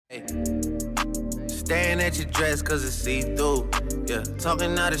Hey. Staring at your dress cause it's see-through. Yeah,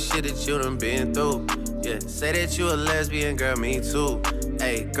 talking all the shit that you done been through. Yeah, say that you a lesbian, girl, me too.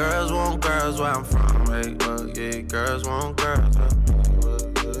 Hey, girls want girls where I'm from. Hey, yeah, girls want girls.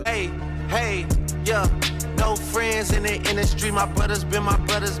 Hey, yeah. No friends in the industry, my brothers been my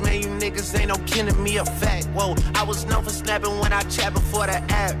brothers, man, you niggas ain't no kin to me, a fact. Whoa, I was known for snapping when I chat before the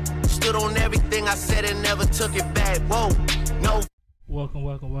app. Stood on everything I said and never took it back. Whoa, no.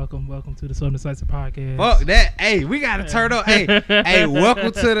 Welcome to the So Indecisive Podcast. Fuck that. Hey, we got to turn up. Hey,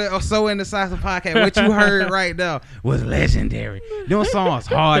 welcome to the So Indecisive Podcast. What you heard right now was legendary. Them songs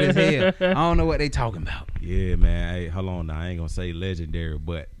hard as hell. I don't know what they talking about. Yeah, man. Hey, hold on now. I ain't going to say legendary,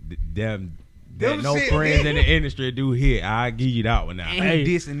 but them no shit, friends in the industry do hit. I give you that one now. Ain't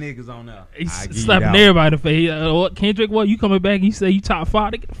dissing niggas on there. He's I give slapping you that everybody in the face. What, Kendrick, what, you coming back and you say you top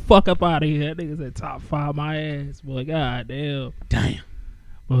 5? Get the fuck up out of here. That nigga said top 5 my ass. Boy, god damn. Damn.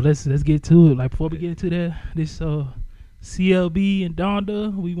 Well, let's get to it. Like, before we get into this CLB and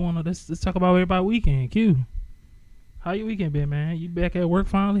Donda, we wanna let's talk about everybody weekend. Q, how your weekend been, man? You back at work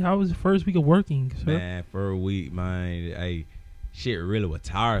finally? How was the first week of working, sir? Man, for a week, man. Hey, shit really was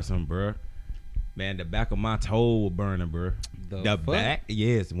tiresome, bro. Man, the back of my toe was burning, bro. The back?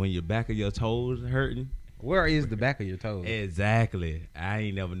 Yes, when your back of your toes hurting. Where is the back of your toes? Exactly. I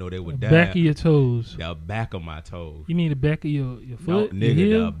ain't never know they would die. Back of your toes. The back of my toes. You mean the back of your foot? No, your nigga,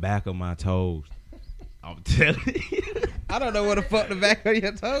 heel? the back of my toes. I'm telling you. I don't know what the fuck the back of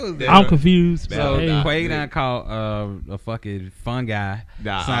your toes is. I'm confused. So, Hey, nah. Quay done called a fucking fun guy.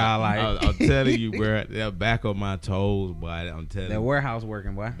 Nah, Sound like I'm telling you, bro. The back of my toes, boy. I'm telling that you. warehouse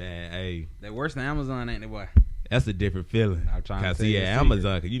working, boy. Man, hey. That worse than Amazon, ain't it, boy? That's a different feeling. I'm trying to Cause tell see, you at a secret.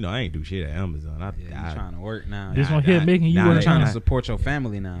 Amazon, cause you know I ain't do shit at Amazon. You trying to work now. this one here making you nah, work. You trying nah. to support your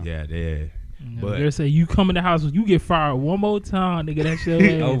family now. Yeah. But But- they say you come in the house, you get fired one more time, nigga. That's your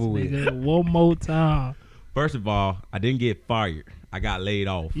ass, Over with. nigga. One more time. First of all, I didn't get fired. I got laid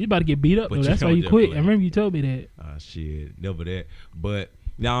off. You about to get beat up, But though. you That's why don't you just quit. play. I remember you told me that. Shit, never that. But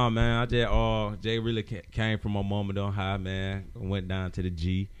nah, man, I just Jay really came from my mama down high, man. I went down to the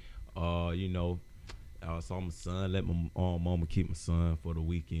G. Saw my son. Let my mama keep my son for the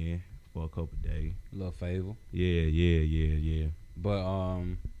weekend for a couple days. Little favor. Yeah. But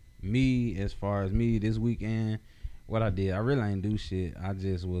me, as far as me this weekend, what I did, I really ain't do shit. I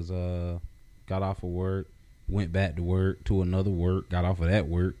just was got off of work, went back to work, to another work, got off of that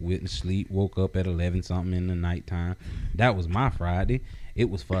work, went to sleep, woke up at 11 something in the nighttime. That was my Friday. It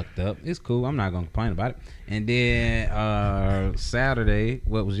was fucked up. It's cool. I'm not gonna complain about it. And then Saturday,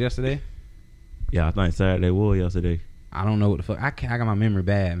 what was yesterday? Yeah, I think Saturday was yesterday. I don't know what the fuck. I got my memory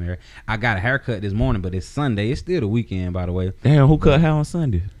bad, man. I got a haircut this morning, but it's Sunday. It's still the weekend, by the way. Damn, who cut hair on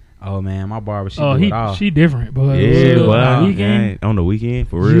Sunday? Oh man, my barber, she do it all. She different, boy. Yeah, Look, boy. weekend. On the weekend,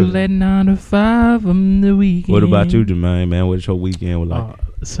 for You real. let 9 to 5 on the weekend. What about you, Jermaine, man? What's your weekend was like?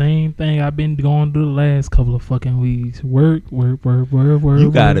 Same thing I've been going through the last couple of fucking weeks. Work. You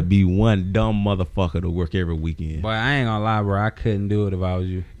gotta be one dumb motherfucker to work every weekend. Boy, I ain't gonna lie, bro. I couldn't do it if I was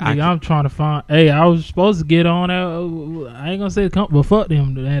you. Nigga, I'm trying to find. Hey, I was supposed to get on that. I ain't gonna say but fuck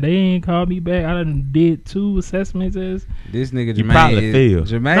them. They ain't called me back. I done did 2 assessments. This nigga You Jermaine probably failed.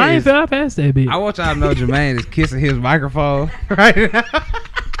 Jermaine I ain't is, feel I passed that bitch. I want y'all to know Jermaine is kissing his microphone right now.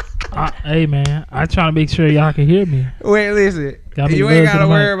 Hey man, I trying to make sure y'all can hear me. Wait, listen. Gotta be You ain't close to gotta the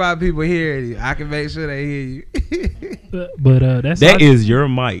worry mic. about people hearing you. I can make sure they hear you. But that's That is your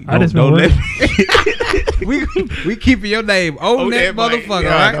mic. I just Don't been let me. we keeping your name on that mic. motherfucker,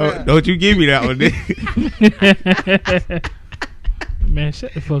 Yeah, right? don't you give me that one, nigga. Man,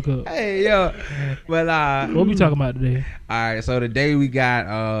 shut the fuck up. Hey yo, but What we talking about today? all right, so today we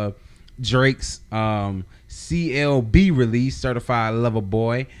got Drake's CLB release, Certified Lover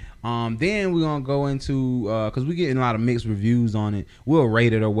Boy. Then we're gonna go into because we're getting a lot of mixed reviews on it. We'll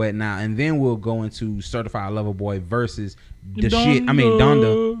rate it or whatnot, and then we'll go into Certified Lover Boy versus the shit. I mean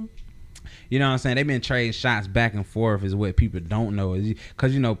Donda. You know what I'm saying? They've been trading shots back and forth is what people don't know.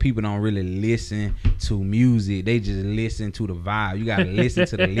 Because, you know, people don't really listen to music. They just listen to the vibe. You got to listen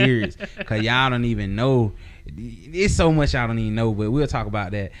to the lyrics because y'all don't even know. It's so much y'all don't even know, but we'll talk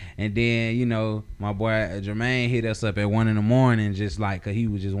about that. And then, you know, my boy Jermaine hit us up at 1 a.m. just like, because he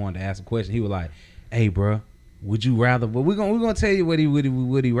was just wanted to ask a question. He was like, hey, bro, would you rather? But we're gonna tell you what he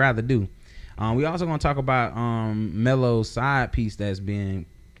rather do. We also going to talk about Melo's side piece that's been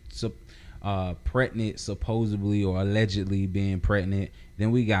pregnant, supposedly or allegedly being pregnant.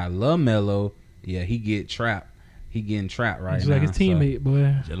 Then we got Lil Melo. Yeah, he get trapped. he getting trapped right Just now. like his teammate,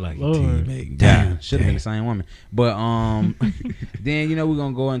 boy. Just like Lord. your teammate. Damn, should have been the same woman. But then we're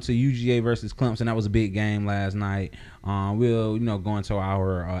gonna go into UGA versus Clemson. That was a big game last night. We'll go into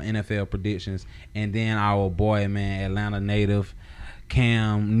our NFL predictions, and then our boy, man, Atlanta native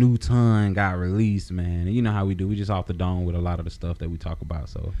Cam Newton got released, man. And you know how we do. We just off the dome with a lot of the stuff that we talk about.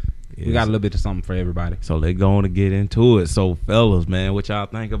 So we got a little bit of something for everybody. So they're going to get into it. So fellas, man, what y'all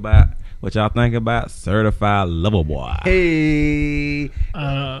think about? What y'all think about Certified Lover Boy? Hey,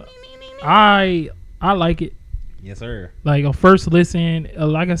 I like it. yes, sir. Like a first listen,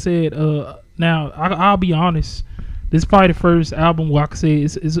 like I said, now I'll be honest. This is probably the first album where I can say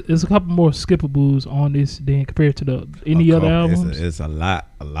it's a couple more skippables on this than compared to any other albums. It's a lot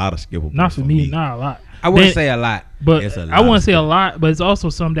of skippables. Not for me, not a lot. I wouldn't say a lot, but It's a lot I wouldn't of say a stuff. lot. But it's also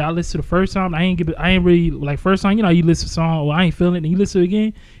something that I listened to the first time. I ain't really like first time. You listen to a song, I ain't feeling it. And you listen to it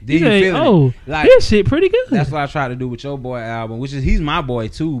again. Then you say, feeling it. oh, Like, this shit pretty good. that's what I tried to do with your boy album, which is he's my boy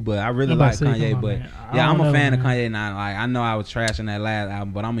too. But I really I'm about like to say, Kanye. come on, But man. yeah, I'm don't a know, fan of man. Kanye now. Like I know I was trashing that last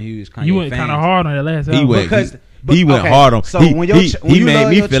album, but I'm a huge Kanye You went fan. kind of hard on that last He album. went. Because- He went okay, hard on. so he, when he, when he you made love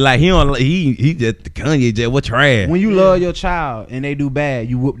me your feel like he just Kanye just what trash. When you love your child and they do bad,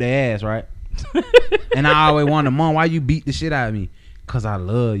 you whoop their ass, right? And I always wonder, Mom, why you beat the shit out of me? Cause I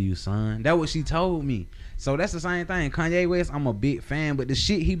love you, son. That's what she told me. So that's the same thing. Kanye West, I'm a big fan, but the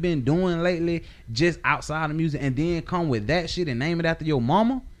shit he been doing lately, just outside of music, and then come with that shit and name it after your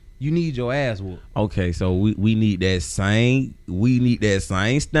mama, you need your ass whooped. Okay, so we need that same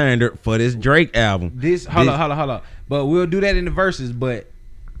standard for this Drake album. Hold up. But we'll do that in the verses, but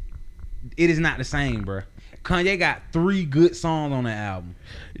it is not the same, bro. Kanye got 3 good songs on the album.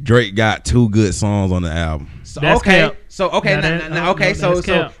 Drake got 2 good songs on the album. So That's okay, cap. so okay, Now now, that- okay, no, that's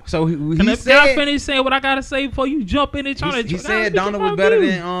cap. so he Can I said finish saying what I gotta say before you jump in and try to? he said Donna was better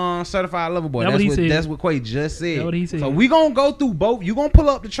than Certified Lover Boy. That's what he said. That's what Quay just said. That's what he said. So we gonna go through both. You gonna pull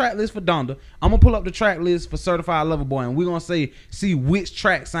up the track list for Donda. I'm gonna pull up the track list for Certified Lover Boy, and we gonna see which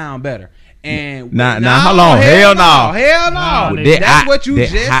track sound better. And Nah, hold on. Hell no. hell Nah, no. nigga. That's what you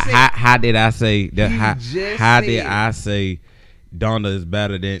just said. How did I say that? You How just did said. I say Donda is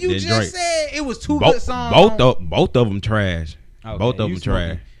better than You Drake? just said it was 2 good songs. Both of them trash. Okay, Both of you them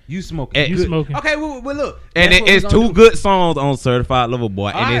trash. You smoking. You Good. smoking. Okay, well look. And that's what we it's gonna 2 do. good songs on Certified Lover Boy,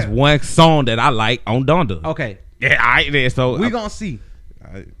 and Alright. it's 1 song that I like on Donda. Okay, Yeah, then so we gonna see.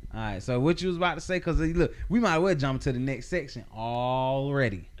 I- All right, so what you was about to say? Because look, we might as well jump to the next section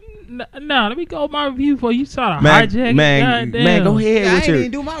already. No, let me go my review for you. Try to man, hijack man, it. Goddamn. man, go ahead Yeah, I with ain't your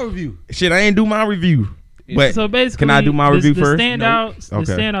even do my review. shit. I ain't do my review. But So basically, can I do my review first? Standouts, No.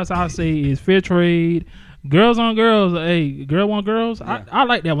 The Okay. standouts I'll say is Fair Trade, Girls on Girls. Hey, Girl on Girls. Yeah. I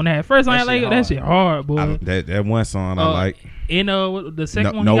like that one. At first, I That ain't like shit it. That hard. shit hard, boy. that one song I like. And the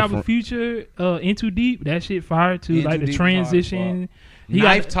second No- one no he got from- with Future, Into Deep. That shit fire too. Into Like the Deep is hard as transition. He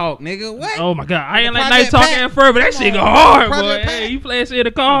Knife got, talk, nigga. What? oh my god, I ain't like Project Knife Talk Pat. at first, but that Come shit go on, hard, boy. Project Hey, Pat. you play that shit in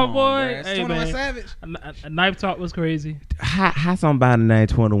the car, Come on, boy. bruh. It's Hey 21 man, Savage. Knife Talk was crazy. How somebody named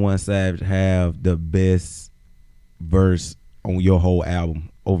 21 Savage have the best verse on your whole album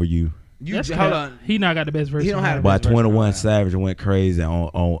over you? You That's hold cap. on. He not got the best verse. He don't on have the the But best verse on 21 the album. Savage went crazy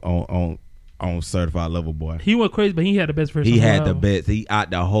on Certified Lover Boy. He went crazy, but he had the best verse. He on had the album. best. He out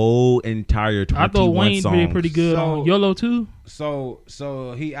the whole entire 21 I thought Wayne songs. did pretty good So- on YOLO too. So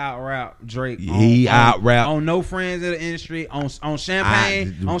he out rapped Drake. He out-rapped- on No Friends of the Industry, on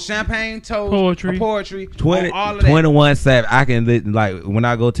Champagne, on Champagne Toast, Poetry. poetry, 20, on all of that. 21 Savage. I can listen, like when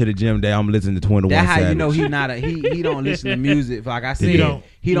I go to the gym there, I'm listening to 21 That's how Savage. you know he not a he don't listen to music. Like I said, He don't.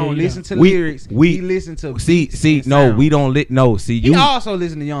 he don't Yeah, listen to We- lyrics. we- he listen to see, beats and no, sound. we don't see He you. also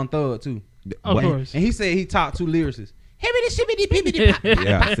listen to Young Thug too, Of What? course. and he said he taught 2 lyricists. Hibbity shibbity pibbity pop.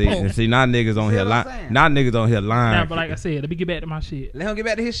 Yeah, see, now niggas on See here what I'm lying. saying? Now niggas on here lying. Nah, but like I said, let me get back to my shit. Let him get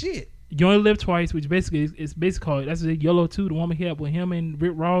back to his shit. You Only Live Twice, which basically is basically called, that's YOLO 2, the one he had with him and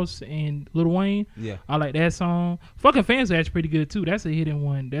Rick Ross and Lil Wayne. Yeah. I like that song. Fucking Fans are actually pretty good too. That's a hidden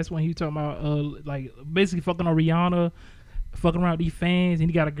one. That's when he was talking about like basically fucking on Rihanna, fucking around with these fans, and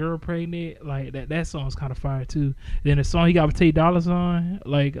he got a girl pregnant. Like that song's kind of fire too. Then the song he got with Tay Dolla $ign,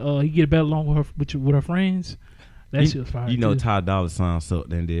 like he get better along with her friends. That shit was fire. You know too. Ty Dolla $ign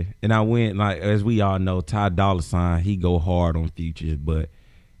sucked in there. And I went, like, as we all know, Ty Dolla $ign, he go hard on features, but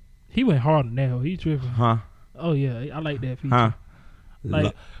He went hard on that. He tripping. huh? Oh yeah, I like that feature. Huh?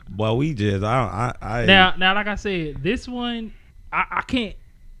 Like- Boy, we just I Now, like I said, this one I can't.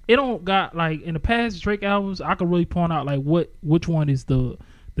 It don't got like in the past Drake albums. I could really point out like which one is the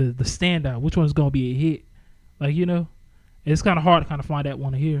standout. Which one's gonna be a hit? Like it's kind of hard to kind of find that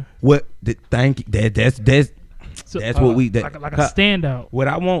one here. what thank you. That's So, That's what we like a standout. What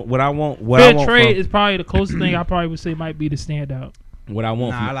I want. Fair trade is probably the closest thing I probably would say might be the standout. What I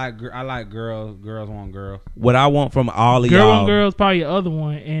want. Nah, I like girls. Girls want girls. What I want from all of Girl y'all. on Girls probably the other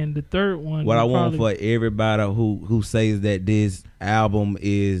one, and the third one. What I want probably, for everybody who says that this album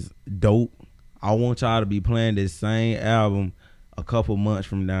is dope, I want y'all to be playing this same album a couple months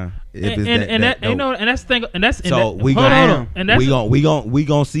from now. If it's and that dope. and that's the thing, and that's So and we hold gonna on, and that's we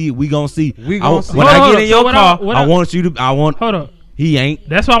gonna see. We gonna see. When Hold I on, get in so your car, I want you to. I want. hold up. He ain't.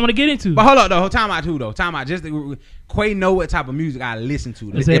 That's what I want to get into. But hold up though. Time out too though. Time out. Just Quay know what type of music I listen to.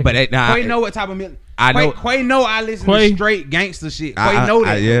 Though. Exactly. But Quay know what type of music. I know. Quay know I listen Quay- to straight gangster shit. Quay know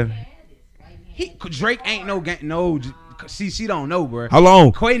that. Yeah. Drake ain't no. She don't know, bro. How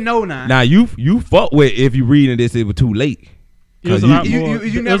long? Quay know now. Now you fuck with if you reading this, it was too late. It was a You- lot you more.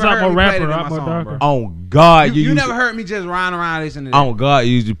 you It never was a lot heard more me play rapper, that in a my lot more song, darker. bro. On God, You used never to- heard me just riding around listening to that. On God,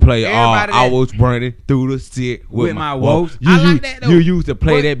 you used to play Everybody I that- was running through the city with my woes. I like that, though. You used to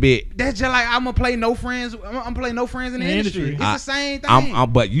play But that bit. That's just like I'm gonna play No Friends. I'm gonna play No Friends in the industry. It's the same thing.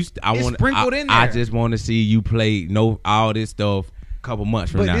 But you, I It's want. sprinkled in I there. just want to see you play all this stuff a couple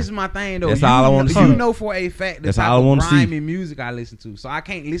months from But now. this is my thing though. That's all I wanna see. You know for a fact the That's type all I of wanna see. grimy music I listen to, so I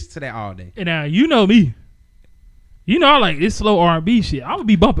can't listen to that all day. And now you know me. You know I like this slow R&B shit. I'm gonna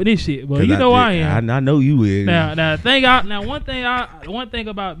be bumping this shit, but you know I am. I know you is. One thing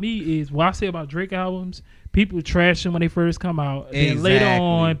about me is what I say about Drake albums. People trash them when they first come out. And then later Exactly.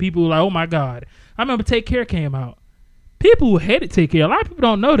 on, people were like, "Oh my god!" I remember Take Care came out. People hated Take Care. A lot of people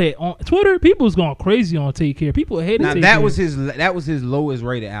don't know that on Twitter. People was going crazy on Take Care. People hated Now Take that Care. was his lowest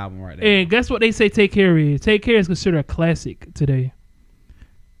rated album right there. And guess what they say Take Care is? Take Care is considered a classic today.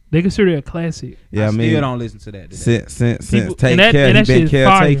 They consider it a classic. Yeah, I mean, still don't listen to that today. since People- Take and that- Care, and he that shit been is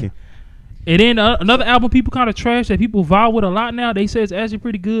caretaking. fire. And then another album people kind of trash that people vibe with a lot now. They say it's actually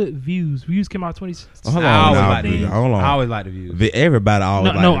pretty good. Views came out 20. Hold I on, always now, like the dude. views. Hold on. I always like the views. Everybody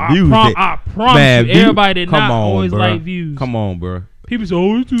always No, like the views. I promise Man, you, view- everybody did come not on, always bruh. like views. Come on, bro. People say,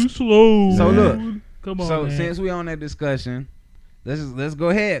 "Oh, it's too slow." So look, come on, So man. since we on that discussion, let's go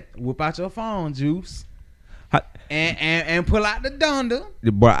ahead. Whip out your phone, Juice, and pull out the Donda.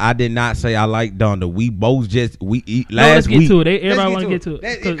 Bro, I did not say I like Donda. We both just eat No, let's last get week. to it. Everybody Let's want to get get to to it.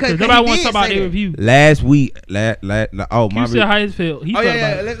 it Because because he nobody wants to did talk about say their that. review. Last week, oh my. You said how it felt. He felt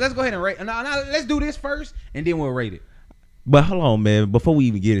about it. Let's go ahead and rate. No, let's do this first, and then we'll rate it. But hold on, man. Before we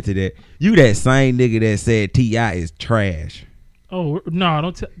even get into that, you that same nigga that said T.I. is trash. Oh no,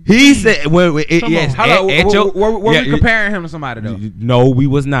 don't. He said, "Well, Come yes, on. Hold at on, your- were yeah, we comparing him to somebody though? No, we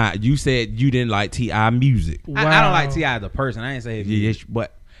was not. You said you didn't like T.I. music. I don't like T.I. as a person. I ain't say his Yes,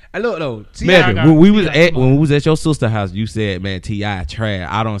 but look though, T.I. Melvin, got- when we was T.I., come on. when we was at your sister house, you said, "Man, T.I. trash."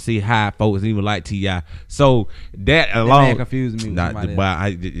 I don't see how folks even like T.I. So that man alone confused me with Not, somebody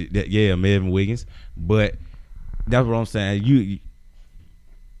but yeah, Melvin Wiggins. But that's what I'm saying. You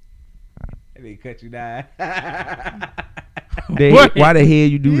They cut you down. What? why the hell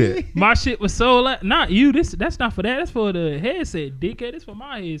you do that? My shit was so like not you. That's not for that. That's for the headset, dickhead. It's for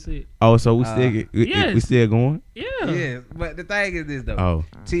my headset. Oh, so we still yes. we still going? Yeah. Yes, but the thing is this though. Oh,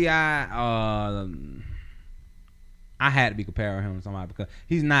 T.I. I had to be comparing him to somebody because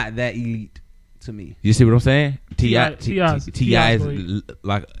he's not that elite to me. you see what I'm saying? T.I. T.I. is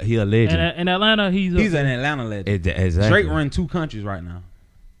like he a legend. And in Atlanta, he's He's an Atlanta legend. Exactly. Drake run 2 countries right now.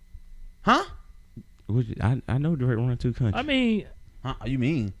 Huh? I know Drake run 2 countries. I mean, Huh? You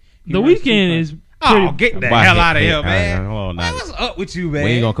mean? He the runs 2 Weeknd is. Oh, pretty- get the Why- hell out of hey, here, man! hold on, Man, now. what's up with you, man? We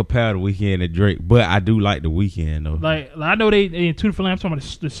ain't gonna compare the Weeknd to Drake, but I do like the Weeknd though. Like I know they in two different. I'm talking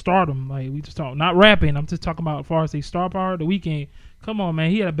about the stardom. Like we just talking, not rapping. I'm just talking about as far as they star power. The Weeknd. Come on, man.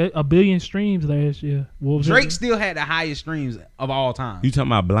 He had a billion streams last year. What was Drake it? still had the highest streams of all time. You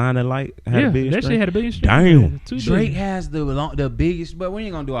talking about Blinding Light? Yeah, a big that stream? shit had a billion streams. Damn. 2 Drake billion. has the biggest, but we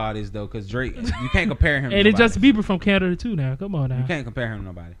ain't gonna do all this though, cause Drake, you can't compare him. to And it's nobody. Justin Bieber from Canada too. Now, come on now. You can't compare him to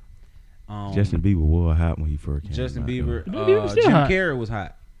nobody. Justin Bieber was hot when he first came. Justin out, Bieber, Justin Bieber's still Jim hot. Carrey was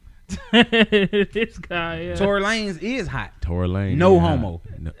hot. This guy. Yeah. Tory Lanez is hot, though. Tory Lane. No yeah. homo.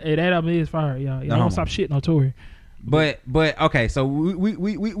 No. Hey, that album is fire, y'all. Y'all homo. don't stop shitting on Tory. but okay. So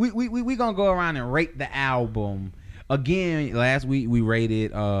we gonna go around and rate the album again. Last week we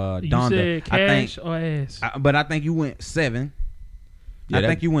rated You Donda. said cash or ass? But I think you went 7. Yeah, I that-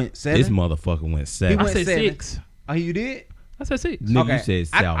 think you went 7. This motherfucker went 7. He I went said 7. 6. Oh, you did? I said 6. Nigga, Okay. you said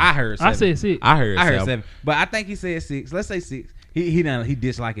 7. I heard 7. I said 6. I heard 7. But I think he said 6. Let's say 6. He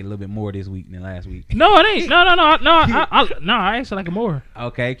disliked it a little bit more this week than last week. No, it ain't. No. I actually like it more.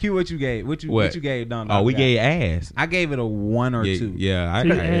 Okay, Q, what you gave? What you gave Donda? Oh, we gave ass. I gave it a 1 or 2. Yeah, I See,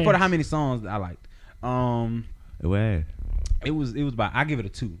 agree. For how many songs I liked. It was ass. It was about. I give it a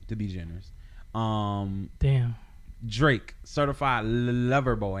 2 to be generous. Damn. Drake, Certified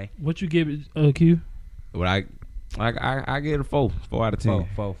Lover Boy. What you give it, Q? But I get a 4 out of 10.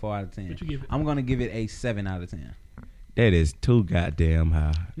 4 out of 10. What you give it? I'm gonna give it a 7 out of 10. That is too goddamn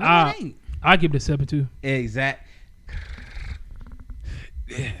high. No, it ain't. I give it a 7 too. Exact.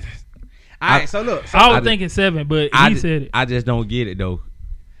 All right, so look. So, I was thinking 7, but he said it. I just don't get it though.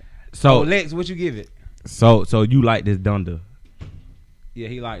 So Lex, what you give it? So you like this Donda? Yeah,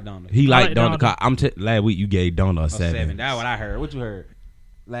 he liked Donda. He like liked Donda. Donda. I'm last week you gave Donda a 7. That's what I heard. What you heard?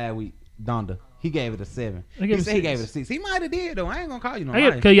 Last week, Donda. He gave it a 7. I gave He it a said he 6. gave it a 6. He might have did though. I ain't gonna call you no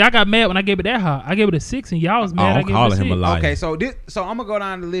Cause liar. y'all got mad when I gave it that high. I gave it a 6, and y'all was mad. I I'm gave it calling a 6. him a liar. Okay, so I'm gonna go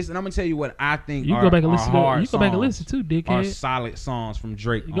down the list and I'm gonna tell you what I think You are, go back and are listen to hard you go back and songs, listen too, are dickhead. solid songs from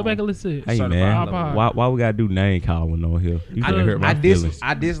Drake. You go back and listen to it. Hey Certified man, Lover Boy. why we gotta do name calling on here? You finna hurt my feelings.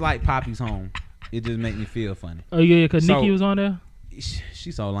 I dislike Poppy's Home. It just make me feel funny. Oh yeah, cause So- Nicki was on there.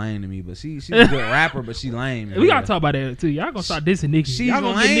 She's so lame to me, but she's a good rapper, but she lame. We gotta talk about that too. Y'all gonna start dissing Nicki. She's Y'all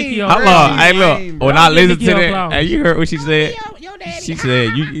gonna get lame. Nicki Hold on. on. Hello, hey lame, look. bro. When I Give listen Nicki to her that, flowers. hey, you heard what she said? She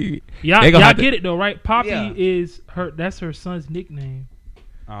said you. Y'all They gonna have to- get it though, right? Poppy Yeah. is her. That's her son's nickname.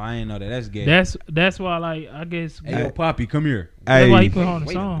 Oh, I ain't know that. That's gay. That's why, like, I guess Hey, yo, Poppy, come here. that's why he Hey, put her on the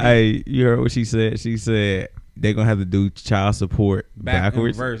wait. song. hey, you heard what she said? She said they gonna have to do child support Back in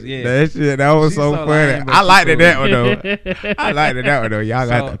backwards. reverse, yeah. That was She's so so funny. lame, but I she's liked so that one though. I liked that one though. Y'all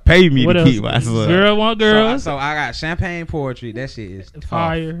got So- to pay me What to else? keep my son. Girl want girls. So I got Champagne Poetry. That shit is tough.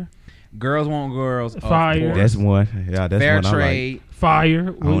 Fire. Girls Want Girls. of Fire. course. That's one. Yeah, that's Fair one I like. Trade. Fire.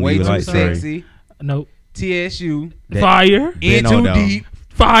 don't Way even Too like Trade. Sexy. Nope. TSU. That- Fire. In Been Too on them. Deep.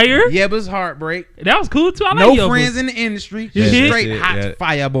 Fire. Yebba's Heartbreak. That was cool too. I like No Yo Friends Boo. in the Industry. You did? Straight That's it, Hot yeah.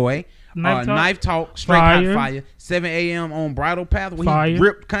 Fire Boy. Knife Talk. Straight Fire. Hot Fire. 7 a.m. on Bridal Path where Fire. he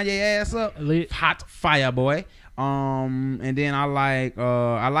ripped Kanye ass up. Lit. Hot Fire Boy. And then I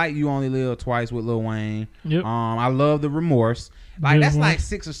like You Only Live Twice with Lil Wayne. Yep. I love The Remorse. Like Good that's one. like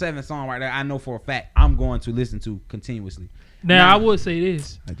 6 or 7 songs right there. I know for a fact I'm going to listen to continuously. Now I would say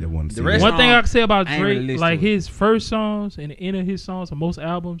this. I just want to see The rest- that. One thing I can say about I ain't really Drake, listened like to it. his first songs and the end of his songs on most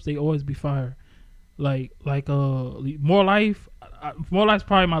albums, they always be fire. Like More Life. More Life's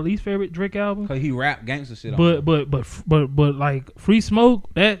probably my least favorite Drake album. Cause he rap gangster shit. on But like Free Smoke,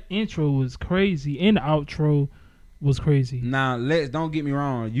 that intro was crazy and the outro was crazy. Now, don't get me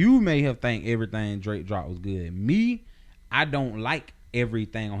wrong. You may have think everything Drake dropped was good. Me, I don't like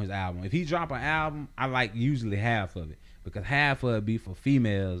everything on his album. If he drop an album, I like usually half of it because half of it be for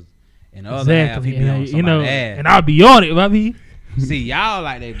females and the other half he be on somebody's ass. And I'll be on it, baby. See, y'all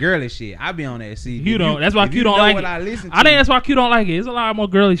like that girly shit. I be on that. See, You if don't. That's why if Q you don't know like what it. I listen to. I think that's why Q don't like it. There's a lot more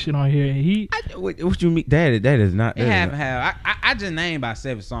girly shit on here. And What you mean? That is not. It that is haven't not- have. I just named about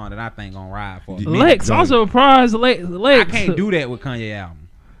 7 songs that I think gonna ride for. Me- Lex, Johnny. I'm surprised. Lex, I can't do that with Kanye album.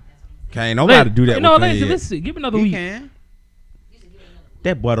 Can't nobody do that. No, with Lex, Kanye. listen. Give me another He week. can.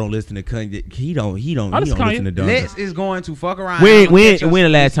 That boy don't listen to Kanye. He don't I listen to listen to Donda. Lex is going to fuck around. When I'ma catch us- the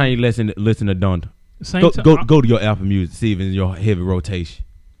last time you listen to Donda? Same Go time. go to your Apple Music, see if it's in your heavy rotation.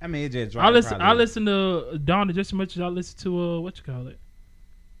 I mean, it just dropped. I listen to Donda just as much as I listen to what you call it.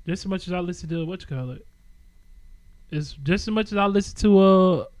 Just as much as I listen to what you call it. It's just as much as I listen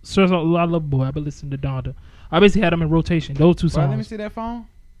to Sir I Love Boy. I've been listening to Donda. I basically had them in rotation. Those two Bro, let me songs. see that phone.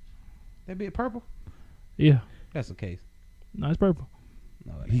 That bit purple. Yeah, That's the case. no, it's purple.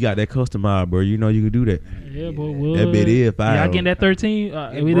 No, He got that customized, bro. You know you can do that. Yeah, boy. That bit is fire. Yeah, I getting that 13.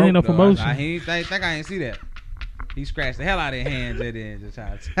 it We broke, ain't no though. promotion. He ain't think I ain't see that. He scratched the hell out of his hands and then just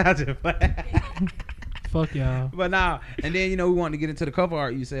tried to. Fuck y'all. But now, and then we wanted to get into the cover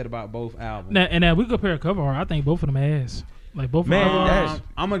art you said about both albums. Now we compare cover art. I think both of them ass. Like both Man, of them. that's-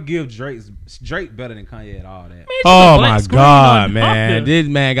 I'm gonna give Drake better than Kanye at all that. Oh my god, man! This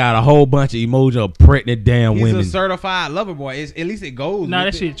man got a whole bunch of emoji of pregnant damn He's women. a certified lover boy. At least it goes. Nah, that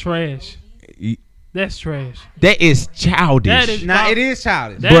with it. shit trash. He- That's trash. That is childish. That is- Nah, it is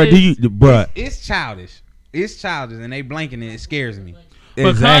childish. That Bruh, is- It's childish. It's childish, and they blanking it. It scares me. But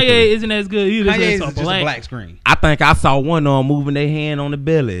exactly. Kanye isn't as good either. Kanye is It's just a black screen. I think I saw one on moving their hand on the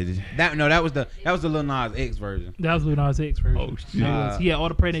belly. That was the Lil Nas X version. That was Lil Nas X version. Oh, shit. He had all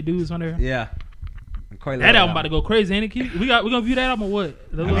the pregnant dudes on there. Yeah. That album about to go crazy, ain't it? Keith? We gonna view that album or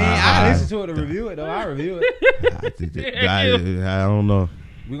what? The I mean, Lil- I listened to it to review it though. I review it. I don't know.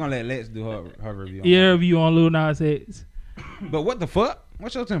 We're gonna let Lex do her review. On yeah, that. review on Lil Nas X. But what the fuck?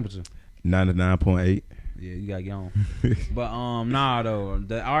 What's your temperature? 99.8. Yeah, you gotta get on. But nah though.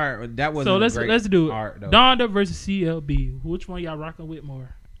 The art that was So let's do it. art though. Donda versus CLB. Which one y'all rocking with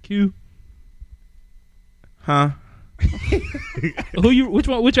more? Q. Huh?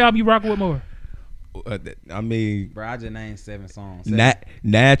 Which album you rocking with more? I mean, Bro, I just named 7 songs.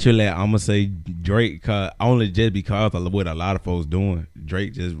 naturally, I'm gonna say Drake, only just because of what a lot of folks doing.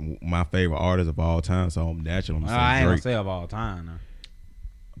 Drake just my favorite artist of all time, so I'm naturally gonna say I ain't Drake. gonna say of all time. No.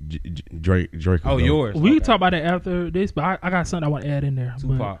 Drake. Oh, is yours. We can talk about that after this, but I got something I want to add in there.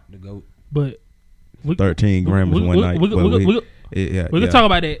 Tupac, the GOAT. But 13 Grammys one night. We can talk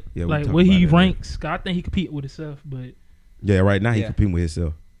about that, Yeah, like talk where he about that. ranks. 'Cause I think he compete with himself, but Yeah, right now he Yeah. competing with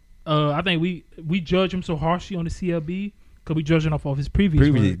himself. I think we judge him so harshly on the CLB because we judging off his previous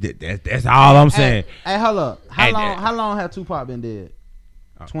work. That's all I'm saying. Hey, hold up. Hey, How long have Tupac been dead?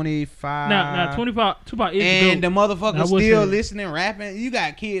 25. Now Tupac is And the the GOAT. motherfucker I would still say- listening, rapping. You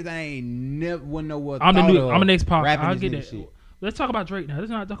got kids that ain't never wouldn't know what. I'm thought the of next pop. rapping I'll this get nigga that. shit. Let's talk about Drake now.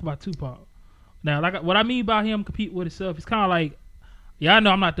 Let's not talk about Tupac. Now, like what I mean by him compete with himself, it's kind of like, yeah, I know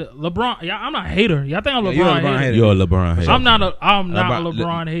I'm not the LeBron. Yeah, I'm not a hater. Y'all think I'm Yeah, you're a LeBron, LeBron hater. hater. You're a LeBron hater. I'm not a LeBron-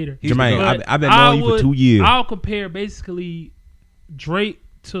 LeBron hater. He's the Jermaine, GOAT. I've been knowing you for 2 years. I'll compare basically Drake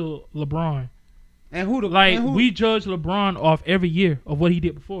to LeBron. And who the Like and who, we judge LeBron off every year of what he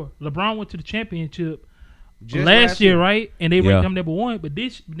did before. LeBron went to the championship just last year, right? And they Yeah. ranked him number 1. But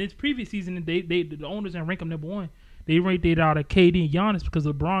this previous season, they the owners didn't rank him number 1. They ranked it out of KD and Giannis because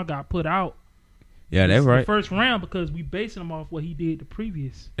LeBron got put out Yeah, that's the right. first round because we basing him off what he did the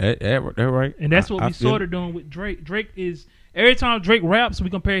previous. That's right. And that's what I we feel sort of doing with Drake. Drake is every time Drake raps, we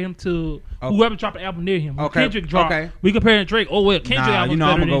compare him to whoever dropped an album near him. When Okay, Kendrick dropped, okay. we compare Drake. Oh well, Kendrick Nah, album you know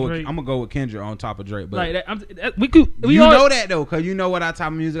better I'm gonna than go. Drake. I'm gonna go with Kendrick on top of Drake. But Like we could. We you all, know that though, cause you know what type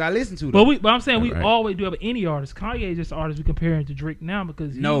of music I listen to. Though. But I'm saying we Right. always do have any artist. Kanye is just the artist we comparing to Drake now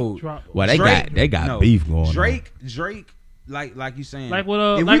because he No. dropped. Well, Drake- they got no. beef going on. Drake, like you saying, Like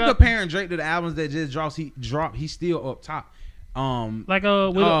what, if like we comparing Drake to the albums that just dropped, he's still up top. When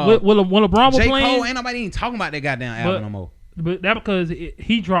LeBron was J. playing, Cole ain't nobody even talking about that goddamn album no more. but that because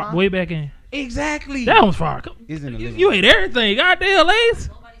he dropped way back in. Exactly. That was fire. It's in the living You room. ate everything. Goddamn, Lace.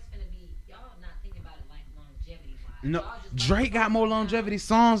 Nobody's finna be. Y'all not thinking about it like longevity wise. No, Y'all just Drake got more longevity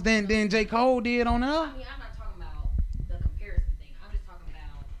songs than J. Cole did on I there. mean, I'm not talking about the comparison thing. I'm just talking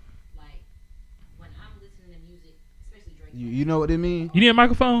about like when I'm listening to music, especially Drake. You know what it mean? You need a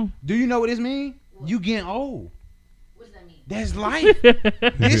microphone? Do you know what this mean? You getting old. What does that mean? That's life.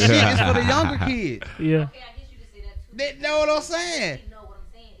 This shit is for the younger kids. Yeah. Okay, I guess you could say that too. They know what I'm saying. You know what I'm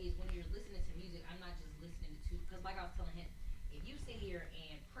saying is when you're listening to music, I'm not just listening to because like I was telling him, if you sit here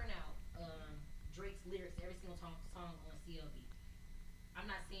and print out Drake's lyrics every single song on CLB, I'm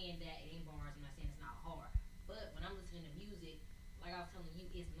not saying that it ain't bars. I'm not saying it's not hard. But when I'm listening to music, like I was telling you,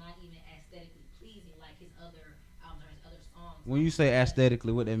 it's not even aesthetically pleasing like his other albums or his other songs. When you say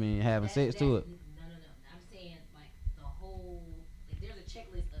aesthetically, what that mean? Having sex to it? No. I'm saying like the whole. Like there's a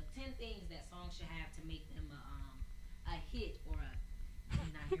checklist of 10 things that songs should have to make them a hit or a. Can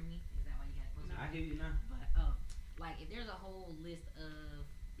you not hear me? Is that why you got it closer? hear you now. But like if there's a whole list of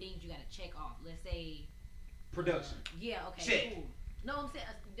things you got to check off. Let's say. Production. Yeah. Okay. Check. Cool. No, I'm saying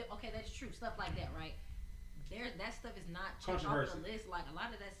okay. That's true. Stuff like that, right? That stuff is not checked off the list. Like a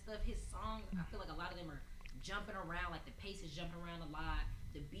lot of that stuff, his songs, I feel like a lot of them are jumping around. Like the pace is jumping around a lot.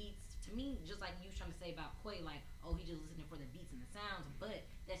 The beats, to me, just like you was trying to say about Quay, like oh he just listening for the beats and the sounds, but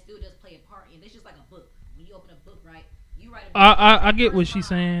that still does play a part. And it's just like a book. When you open a book, right? You write. I get what she's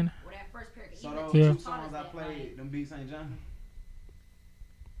saying. Or that first paragraph. So even those the Yeah. teacher two taught us songs I that, played, them beats ain't jumping.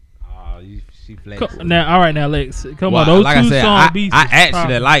 Oh, she flexing. Now, all right, now Lex, come Well, on. Those like I two said, song beats. I is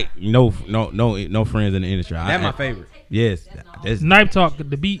actually probably- like no friends in the industry. That's my favorite. Yes, that's Knife Talk, the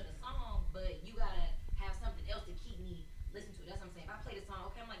beat. song, but you gotta have something else to keep me listening to it. That's what I'm saying. If I play the song,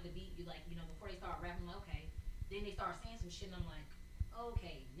 okay, I'm like the beat. You like, before they start rapping, I'm like, okay. Then they start saying some shit, and I'm like,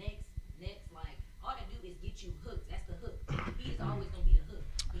 okay, next. Like, all they do is get you hooked. That's the hook. The beat is always gonna be the hook,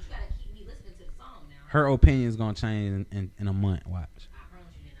 but you gotta keep me listening to the song now. Her opinion's gonna change in a month. Watch. I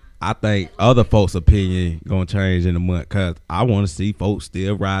promise you, then I think other folks' opinion gonna change in a month because I want to see folks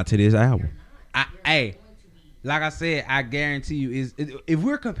still ride to this album. Hey, like I said, I guarantee you if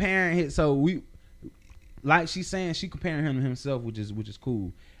we're comparing it, so we like she's saying she comparing him to himself, which is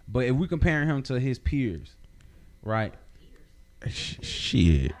cool. But if we comparing him to his peers, right?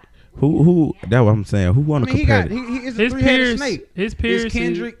 Shit, who? That's what I'm saying. Who want I to mean, compare? he is a His three-headed peers, snake. his peers, Is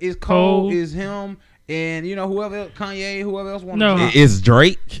Kendrick, is Cole, is him, and whoever else, Kanye, whoever else wants. No. It's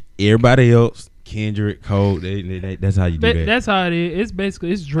Drake. Everybody else, Kendrick, Cole. That's how you do that. That's how it is. It's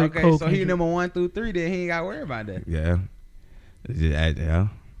basically Drake. Okay, Cole, so he Kendrick. number 1 through 3. Then he ain't got to worry about that. Yeah. Yeah.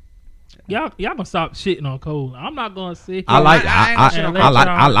 Y'all gonna stop shitting on Cole. I'm not gonna sit. I like. I ain't gonna shit on Cole.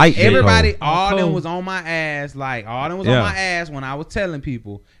 I like J. Everybody, Cole. all them Cole. was on my ass. Like all them was Yeah. on my ass when I was telling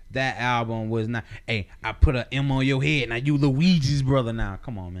people that album was not. Hey, I put a M on your head. Now you Luigi's brother. Now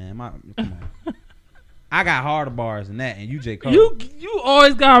come on, man. Come on. I got harder bars than that, and you J. Cole. You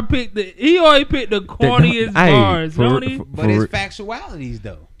always gotta pick he always picked the corniest bars, don't he? But it's factualities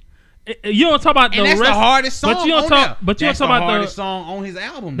though. You don't talk about And the that's rest, the hardest song but you don't on talk. there. But you don't That's talk the about hardest song on his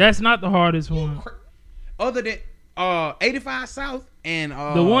album. That's not the hardest one. Other than 85 South and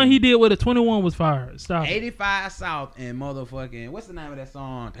The one he did with the 21 was fire. Stop. 85 South and motherfucking what's the name of that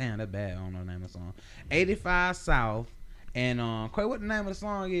song? Damn, that's bad. I don't know the name of the song. 85 South and Quay, what the name of the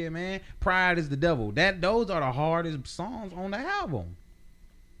song is, man? Pride is the Devil. Those are the hardest songs on the album.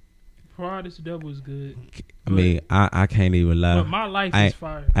 Pride is the Devil is good. I mean, I can't even lie. But My Life is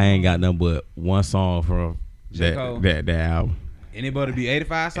fire. I ain't got nothing but one song from J. Cole. that album. Anybody be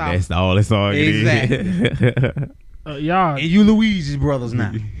 85 South? That's the only song. Exactly. Y'all, And you Luigi's brothers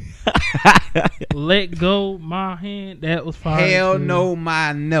now. Let Go My Hand. That was fire. Hell too. no,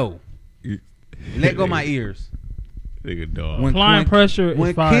 my no. Let go my ears. Nigga dog. Applying Pressure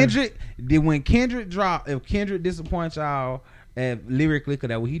is fire. When Kendrick drop, if Kendrick disappoints y'all lyrically, cause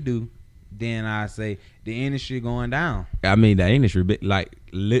that's what he do, then I say the industry going down. I mean, the industry, like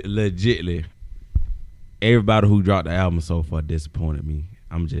legitly, everybody who dropped the album so far disappointed me.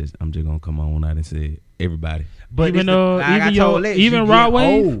 I'm just gonna come on out and say it. Everybody. But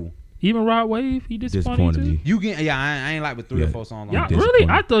Even Rod Wave, he disappointed Disappointed you me. too. You get I ain't like with 3 or 4 songs on Y'all it. really?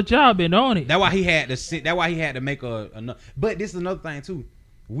 I thought y'all been on it. That's why he had to sit. That's why he had to make a. But this is another thing too.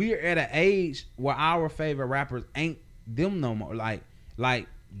 We're at an age where our favorite rappers ain't them no more. Like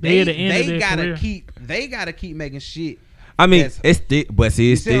They at the end of their gotta career. they gotta keep making shit. I mean, Yes. it's thick, but see,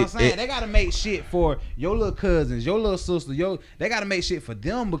 You it's see what I'm thick. saying? They gotta make shit for your little cousins, your little sister, they gotta make shit for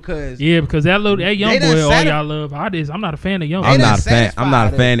them because Yeah, because that young They done boy, all said it. y'all love. I'm not a fan of young. They I'm done not a fan. I'm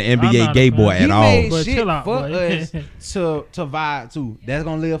not a fan of I'm not NBA a gay fan. boy he at all. made But shit chill out, for boy. us to vibe to. That's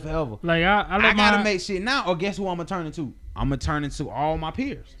gonna live forever. Like I I gotta make shit now, or guess who I'm gonna turn into? I'm gonna turn into all my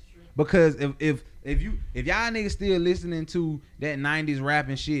peers. Because if y'all niggas still listening to that 90s rap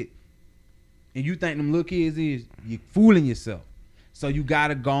and shit, and you think them little kids is, you fooling yourself. So you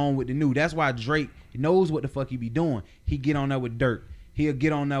gotta go on with the new. That's why Drake knows what the fuck he be doing. He get on there with Dirk. He'll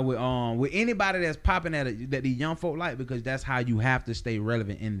get on there with anybody that's popping that these young folk like, because that's how you have to stay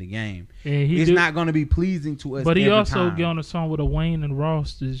relevant in the game. It's not gonna be pleasing to us. But he every also time. get on a song with a Wayne and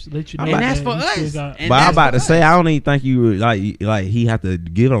Ross to let you know. And that's that for he still us. got- And But I'm that's about for to say, us. I don't even think you like he have to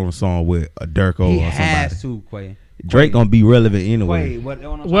get on a song with a Durko He or somebody. has to, Quay. Drake gonna be relevant anyway. Wait, what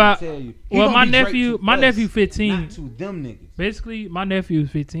I'm Well, trying to tell you. He well, gonna my be Drake nephew, to my us, nephew 15. not to them niggas. Basically, my nephew is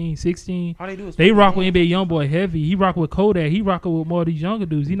 15, 16. All they do is They fuck rock with with NBA YoungBoy heavy. He rock with Kodak. He rocking with more of these younger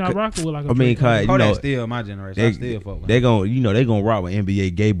dudes. He not rocking with like a I mean, Drake. cause you Kodak know still my generation. I still fuck with they him. they gonna rock with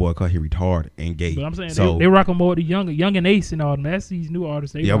NBA gay boy cause he retarded and gay. But I'm saying so they rocking more of the young and Ace and all them. That's these new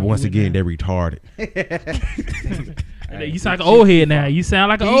artists. They yeah, rocking once with again now. they retarded. You sound like an old head now. You sound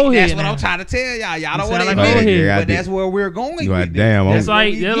like an old head That's what now. I'm trying to tell y'all. Y'all don't sound want to like admit old it, head. Yeah, I but did. that's where we're going. You are with damn. It. It's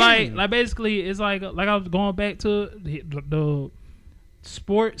like they're like basically it's like I was going back to the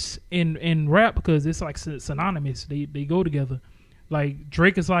sports and rap because it's like synonymous. They go together. Like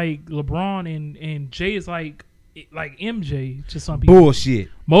Drake is like LeBron and Jay is like MJ to some people. bullshit.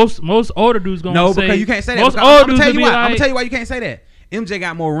 Most older dudes gonna No, say, because you can't say that. Most Because older I'm dudes gonna tell gonna you be why. I'm like, gonna tell you why you can't say that. MJ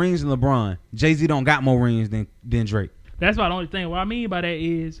got more rings than LeBron. Jay-Z don't got more rings than Drake. that's why the only thing. What I mean by that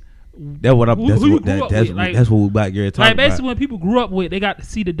is That's what I'm. Who That's you what grew up that's with, like- that's what Black Gary talking like basically about. when people grew up with, they got to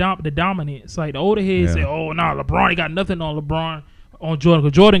see the dominance. Like the older heads Yeah. say, "Oh nah, LeBron, he got nothing on LeBron." On Jordan,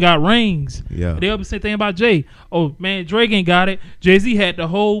 because Jordan got rings. Yeah. They'll be the same thing about Jay. Oh man, Drake ain't got it. Jay-Z had the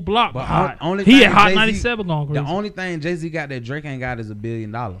whole block But hot. only He thing had Hot Jay-Z 97 going crazy. The only thing Jay-Z got that Drake ain't got is $1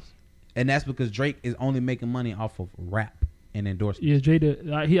 billion, and that's because Drake is only making money off of rap and endorsements. Yeah, Jay.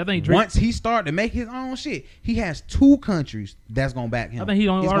 I think Drake. Once he started to make his own shit, he has 2 countries that's gonna back him. I think he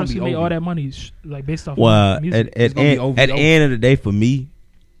the only It's gonna artist be who made OV. all that money like based off Well, music. It's gonna be at OVO. the end of the day, for me,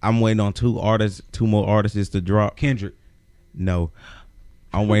 I'm waiting on 2 more artists to drop. Kendrick. No,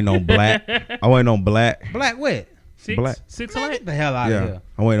 I'm waiting on Black. I'm waiting on Black. Black what? six, Black. 6 Man, or get 8. the hell out Yeah, of here.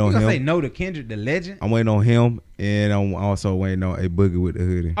 I'm waiting You on gonna say him. no to Kendrick, the legend? I'm waiting on him, and I'm also waiting on a Boogie with the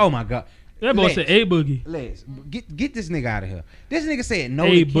hoodie. Oh my god. That boy Lex, said A Boogie. Lex, get this nigga out of here. This nigga said no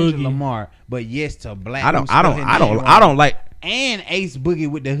A to Kendrick Boogie. Lamar, but yes to Black. I who spelled his name I don't like. And Ace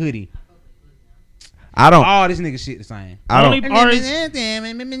Boogie with the hoodie. I don't. All this nigga shit the same. I Only don't. artist,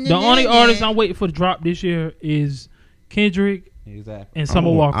 the only artist I'm waiting for to drop this year is Kendrick Exactly. and Summer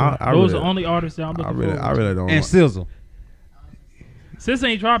I- Walker. I Those really- are the only artists that I'm looking for. I really don't. And Sizzle. Sis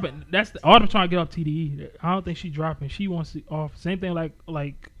ain't dropping. That's the Autumn trying to get off TDE. I don't think she dropping. She wants to off. Same thing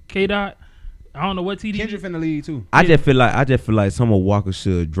like K Dot. I don't know what TDE. Kendrick finna lead too. I just feel like Summer Walker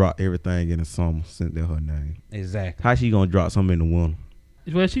should drop everything in the summer since they're her name. Exactly. How she gonna drop something in the winter?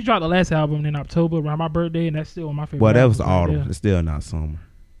 Well, she dropped the last album in October around my birthday, and that's still one of my favorite. Well, that was albums right autumn. there. It's still not summer.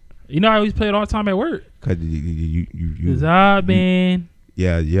 You know, I always play it all the time at work. Cause you Cause I've been.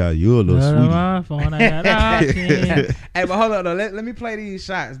 Yeah, you're a little sweetie. My phone, I got options. Hey, but hold on though. Let me play these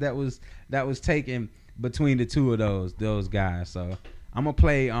shots that was taken between the two of those guys. So I'm gonna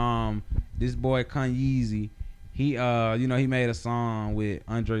play this boy Kanye. He he made a song with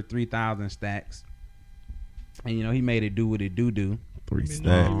Andre 3000 Stacks, and he made it do what it do. 3 You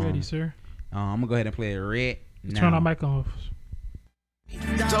stacks. ready, sir? I'm gonna go ahead and play it red. Turn our mic off.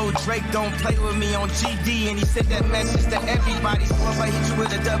 Joe Drake don't play with me on GD, and he sent that message to everybody. So if I hit you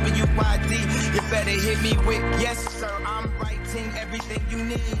with a WYD, you better hit me with yes sir, I'm writing everything you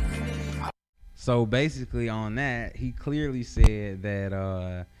need. So basically on that, he clearly said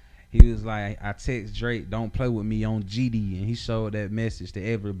that he was like, I text Drake, don't play with me on GD, and he showed that message to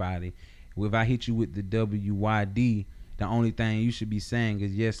everybody. If I hit you with the WYD, the only thing you should be saying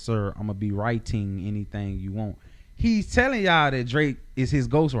is yes sir, I'm gonna be writing anything you want. He's telling y'all that Drake is his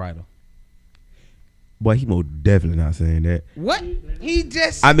ghostwriter. Boy, he most definitely not saying that. What? He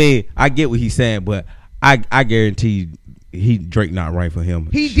just I mean, I get what he's saying, but I guarantee Drake not right for him.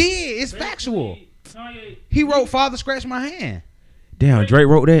 he did. It's factual. Kanye, He wrote Father Scratch My Hand. Damn, Drake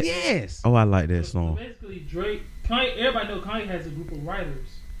wrote that? Yes. Oh, I like that song. Basically, Drake. Kanye, everybody know Kanye has a group of writers.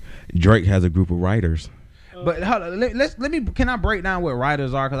 Drake has a group of writers. But hold on, let me. Can I break down what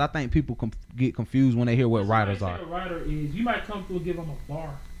writers are? Because I think people get confused when they hear what writers are. A writer is you might come through and give them a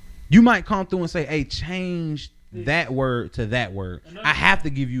bar. You might come through and say, "Hey, change that word to that word." I have to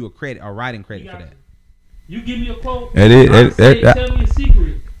give you a writing credit for that. You give me a quote. Tell me a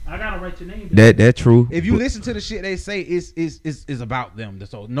secret. I gotta write your name down. That's true. If you listen to the shit they say, is about them.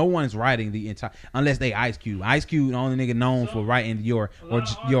 So no one's writing the entire unless they Ice Cube. Ice Cube, the only nigga known for writing your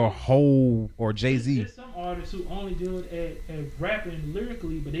whole or Jay-Z. There's some artists who only good at rapping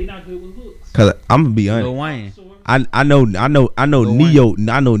lyrically, but they not good with hooks. Cause I'm gonna be honest. Lil Wayne. I know Lil Neo.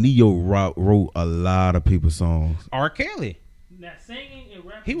 I know Neo wrote a lot of people's songs. R. Kelly. Now singing and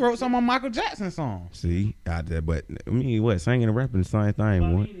rapping. He wrote some on Michael Jackson songs. See, but I mean, what singing and rapping the same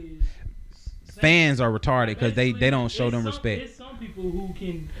thing. What? Fans are retarded because they don't show them respect. There's some people who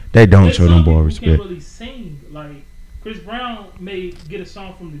can. They don't show them boy respect. Can't really sing. Like Chris Brown may get a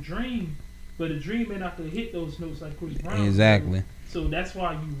song from The Dream, but The Dream may not hit those notes like Chris Brown. Exactly. So that's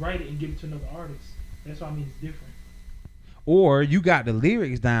why you write it and give it to another artist. That's why I mean it's different. Or you got the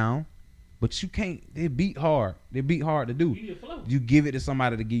lyrics down, but you can't. They beat hard. They beat hard to do. You need a flow. You give it to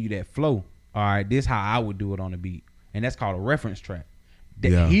somebody to give you that flow. All right, this how I would do it on the beat, and that's called a reference track.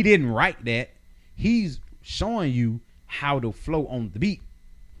 Yeah. He didn't write that. He's showing you how to flow on the beat,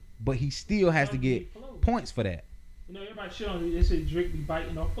 but he still has to get points for that. You know, everybody shit on it. They say Drake be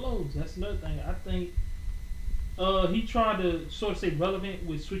biting off flows. That's another thing. I think he tried to sort of stay relevant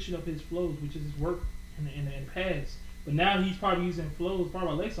with switching up his flows, which is his work in the past. But now he's probably using flows,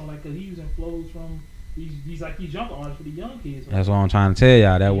 probably like something like, cause he's using flows from these like these younger artists for the young kids. That's what I'm trying to tell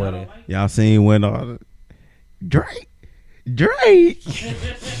y'all. That what it. Y'all seen when Drake.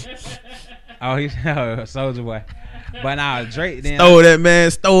 Oh, he's Soulja Boy. But now Drake then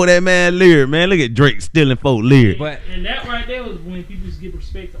stole that man lyric, man. Look at Drake stealing folk lyric. But and that right there was when people just give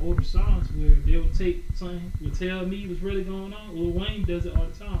respect to older songs, where they'll take something, will tell me what's really going on. Lil Wayne does it all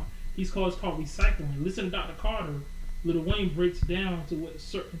the time. It's called recycling. Listen to Dr. Carter. Lil Wayne breaks down to what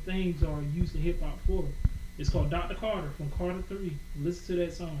certain things are used in hip hop for. It's called Dr. Carter from Carter 3. Listen to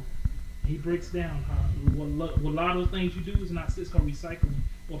that song. He breaks down how what a lot of those things you do is not. It's called recycling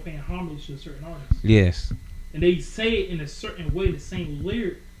or paying homage to a certain artist. yes, And they say it in a certain way, the same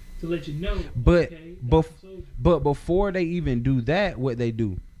lyric, to let you know. but okay, but before they even do that, what they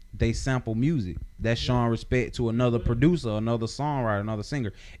do, they sample music. That's showing respect to another producer, another songwriter, another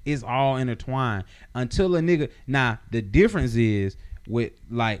singer. It's all intertwined until a nigga. Now the difference is with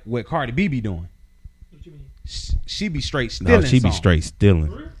like what Cardi B be doing. What you mean? She be straight stealing. No, she be songs. straight stealing.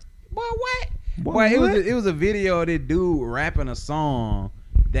 Boy, what? Boy, Boy, what? it was a video of this dude rapping a song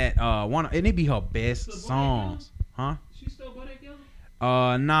that and it be her best songs, huh? She still go that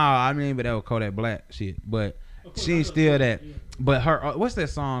girl? Nah, I mean, but that was Kodak Black shit. But she ain't still that. Yeah. But her, what's that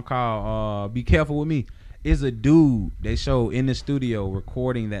song called? Be Careful With Me. Is a dude they showed in the studio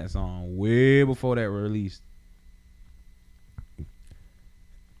recording that song way before that released.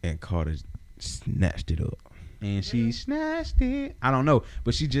 And Carter snatched it up. And she snatched it. I don't know,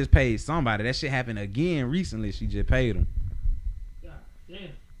 but she just paid somebody. That shit happened again recently. She just paid him. God damn.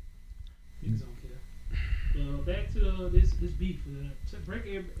 Niggas don't care. Back to this beef. To break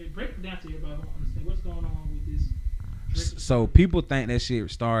it down to everybody who understand what's going on with this So people think that shit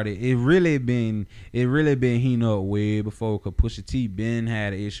started. It really been heating up way before. Cause Pusha T been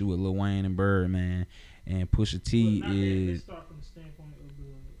had an issue with Lil Wayne and Birdman, and Pusha T is. Let's start from the standpoint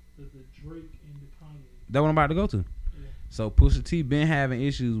of the Drake and the Kanye. That's what I'm about to go to. Yeah. So Pusha T been having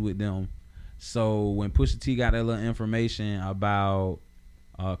issues with them. So when Pusha T got that little information about,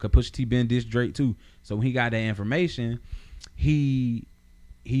 cause Pusha T been diss Drake too. So when he got that information, he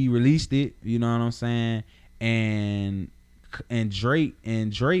released it. You know what I'm saying? And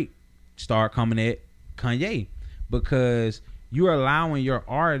Drake start coming at Kanye because you're allowing your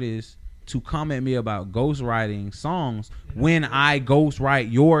artists to come at me about ghostwriting songs when I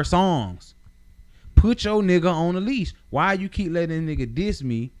ghostwrite your songs. Put your nigga on a leash. Why you keep letting a nigga diss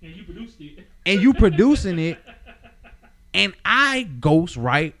me? And you produced it. And you producing it, and I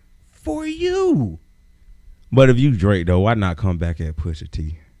ghostwrite for you. But if you Drake though, why not come back at Pusha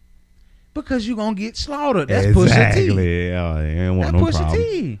T? Because you gonna get slaughtered. That's exactly. Pusha T. Yeah, ain't want That's no Pusha problem.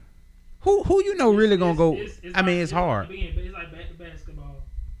 T. Who you know really gonna go? I mean, it's hard. But it's like back to basketball.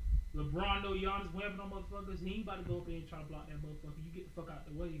 LeBron know Giannis whatever no motherfuckers. He ain't about to go up there and try to block that motherfucker. You get the fuck out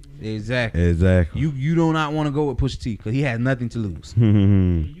the way. Exactly. You do not want to go with Pusha T because he has nothing to lose.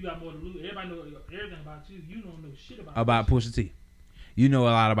 You got more to lose. Everybody know everything about you. You don't know shit about Pusha T. You know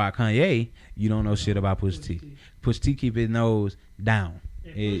a lot about Kanye. You don't know shit about Pusha T. Pusha T keep his nose down.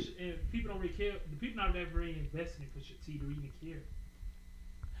 And people don't really care. The people not that very invested in Pusha T to even care.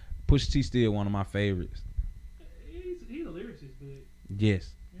 Pusha T still one of my favorites. He's a lyricist, but yes,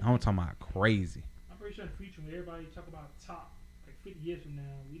 I'm talking about crazy. I'm pretty sure in the future when everybody talk about top like 50 years from now,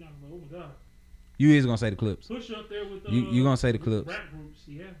 we not gonna go, oh my god. You is gonna say the Clips. Push up there with you gonna say the Clips. Rap groups,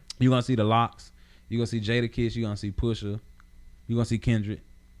 yeah. You gonna see the Locks. You gonna see Jadakiss. You gonna see Pusha. You gonna see Kendrick.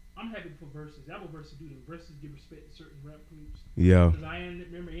 I'm happy for verses. That what verses do. The verses give respect to certain rap groups. Yeah. Because I didn't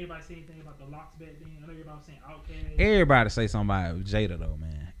remember anybody saying anything about the Locks back then. I know everybody was saying Outkast. Everybody say something about Jada though,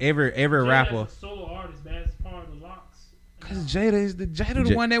 man. Every Jada rapper. As a solo artist, but as part of the Locks. Cause Jada is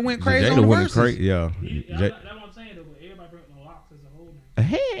the one that went crazy Jada on the went verses. crazy, yeah. That's what I'm saying though. But everybody bring the Locks as a whole now.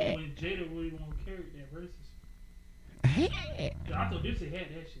 When Jada really want to carry that verses. I thought Dipset had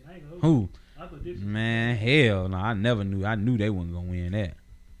that shit. I ain't gonna Who? I thought Dipset. Man, hell no. I never knew. I knew they wasn't gonna win that.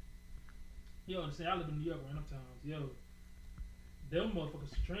 Yo, to say I live in New York random times. Yo, them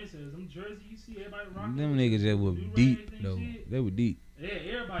motherfuckers trendsetters. Them Jersey, you see everybody rocking. Them niggas just were deep though. They were deep. Yeah,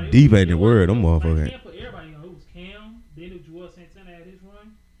 everybody. Deep ain't the word. Them Like, motherfuckers. can't put everybody on. It was Cam. Then it was Joel Santana had his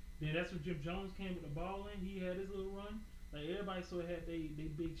run. Then that's when Jim Jones came with the ball in. He had his little run. Like everybody sort of had they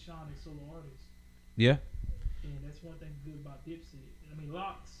big shine as solo artists. Yeah. And that's one thing good about Dipset. I mean,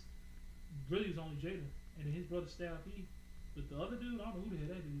 Locks really was only Jada, and then his brother Styles P. But the other dude, I don't know who the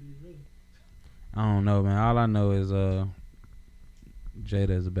hell that dude is really. I don't know, man. All I know is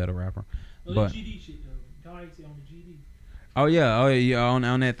Jada is a better rapper. Oh, But the GD shit though. Kanye said on the GD. oh yeah.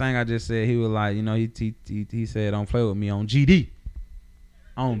 On that thing I just said, he was like, you know, he said, "Don't play with me on GD,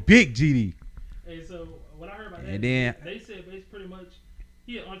 on big GD." And so what I heard about And that, then- they said it's pretty much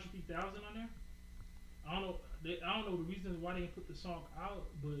he had Andre 3000 on there. I don't know the reasons why they didn't put the song out,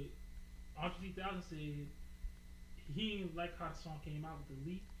 but Andre 3000 said he didn't like how the song came out with the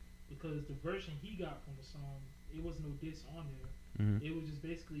leak because the version he got from the song, it was no diss on there. Mhm. It was just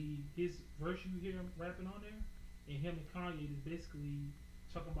basically his verse you hear him rapping on there, and him and Kanye is basically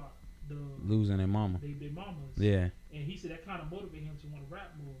talking about the Losing their mama. their mamas. Yeah. And he said that kind of motivated him to want to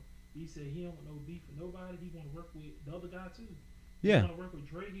rap more. He said he don't want no beef with nobody. He want to work with the other guy too. He Yeah. want to work with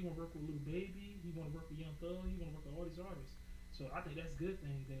Drake. He want to work with Lil Baby. He want to work with Young Thug. He want to work with all these artists. So I think that's a good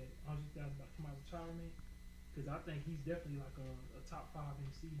thing that Andre 3000 about to come out of retirement because I think he's definitely like a top 5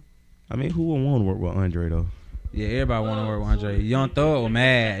 MC. I mean, who would want to work with Andre though? Yeah, everybody want to work with Andre. Young Thug was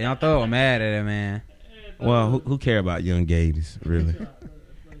mad. Young Thug was mad at it, man. Well, who care about young gays really?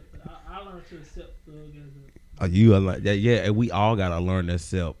 I learned to accept Thug as a. You are like that, yeah. And we all gotta learn to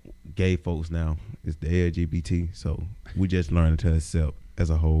accept gay folks now. It's the LGBT, so we just learning to accept as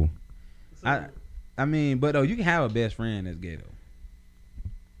a whole. So, I mean, but though you can have a best friend that's gay though.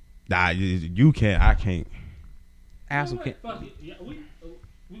 Nah, you can't. I can't. Ask you know him. what? Fuck it. Yeah, we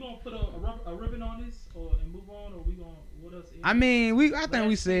gonna put a ribbon on this and move on, or we gonna what else? I mean, I think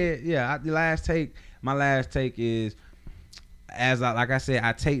we said, yeah. My last take is, like I said,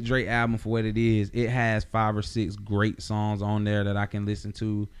 I take Drake album for what it is. It has 5 or 6 great songs on there that I can listen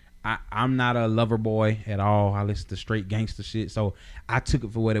to. I'm not a lover boy at all. I listen to straight gangster shit, so I took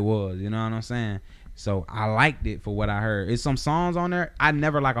it for what it was. You know what I'm saying? So I liked it for what I heard. It's some songs on there. I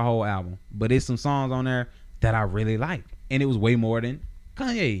never like a whole album, but it's some songs on there that I really like, and it was way more than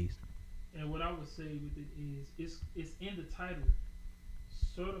Kanye's. And what I would say with it is, it's in the title,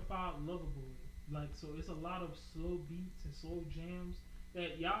 Certified Lover Boy. like so. It's a lot of slow beats and slow jams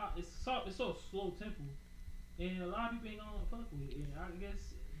that y'all. It's so slow tempo, and a lot of people ain't gonna fuck with it. And I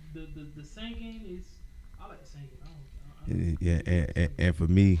guess the singing is. I like the singing. Yeah, and for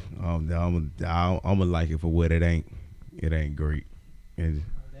me, I'm gonna like it for what it ain't. It ain't great. That's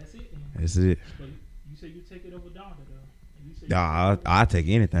it. That's it. But you say you take it over Donda though. Nah, I take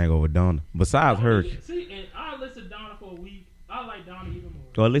anything over Donna. Besides her. See, and I listened to Donna for a week. I like Donna even more.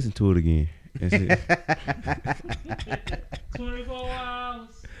 Go listen to it again. That's it. 24 hours.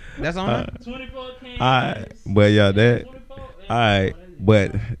 That's on there. 24 cans. Alright, but yeah, that. 24, Alright,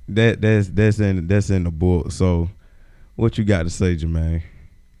 but that's in the book. So, what you got to say, Jermaine?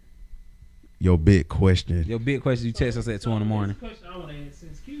 Your big question. Your big question. You text us at 2 in the morning. This question I want to ask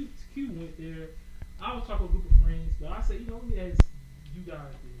since Q went there. I was talking with a group of friends, but I said, let me ask you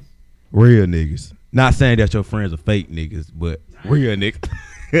guys this. Real niggas. Not saying that your friends are fake niggas, but real niggas.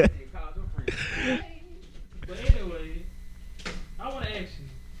 But anyway, I want to ask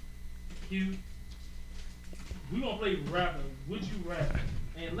you, Q. We gonna play rapper. Would you rather?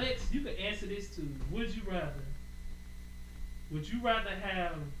 And Lex, you can answer this too. Would you rather? Would you rather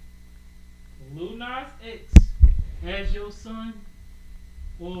have Lil Nas X as your son,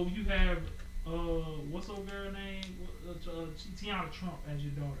 or you have what's her girl name? Tiana Trump as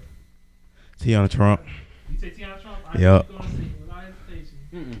your daughter? Tiana Trump. You say Tiana Trump? Yep. I'm gonna say without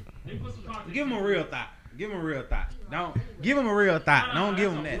hesitation. They put some context. Give him a real thought. Give him a real thought. Don't give him a real thought. Don't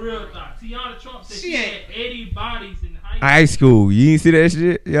give him that. Real thought. Tiana Trump said she had 80 bodies in High school. You didn't see that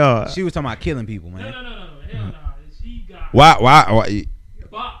shit? Yeah. She was talking about killing people, man. No. Hell no. She got. Why?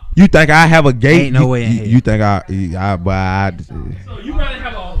 You think I have a gay? Ain't no way in hell. You think I So you rather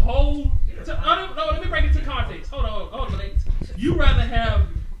have a whole? No, let me break it to context. Hold on, ladies. You rather have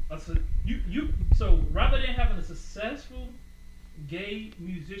so rather than having a successful gay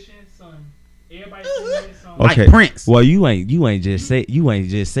musician son, everybody singing his song. Okay. Like Prince. Well, you ain't just say that.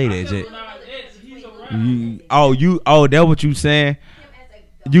 That what you saying?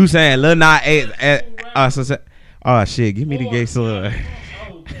 You saying Lil Nas X? Oh shit! Give me the gay son.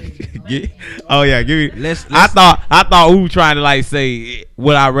 Give me. I thought we were trying to like say,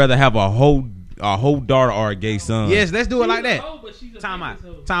 would I rather have a whole daughter or a gay son? Yes, let's do it like that. Time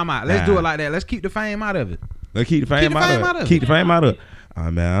out. Let's do it like that. Let's keep the fame out of it. Let's keep the fame out of it. Keep the fame out of it.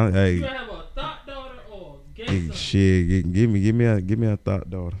 Man, hey. You have a thought daughter or a gay son? Shit, give me a thought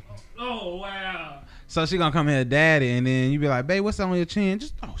daughter. Oh wow. So she gonna come here, daddy, and then you be like, babe, what's on your chin?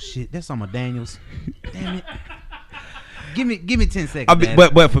 Just shit, that's on my Daniels. Damn it. Give me 10 seconds.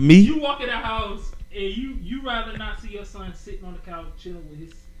 But for me, you walk in the house and you rather not see your son sitting on the couch chilling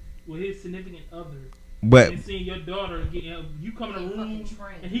with his significant other. But and seeing your daughter you come in the room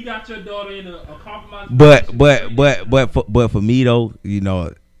and he got your daughter in a compromised. But for me though, you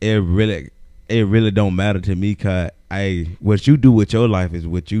know, it really don't matter to me, cause what you do with your life is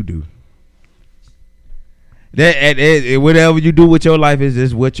what you do. That whatever you do with your life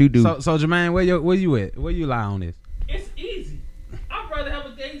is what you do. So Jermaine, where you at? Where you lie on this? It's easy. I'd rather have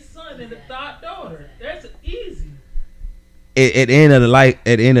a gay son than a thought daughter. That's easy. At the end of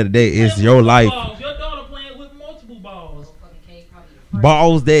the day, it's your life. Balls. Your daughter playing with multiple balls.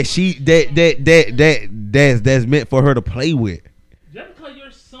 Balls that's meant for her to play with. Just because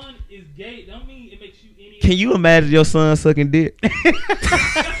your son is gay, don't mean it makes you any. Can you imagine your son sucking dick?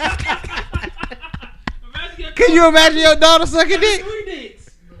 Can you imagine your daughter sucking dick? 3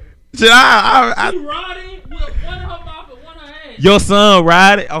 dicks. Should I She riding with one in her mouth and one in her hand. Your son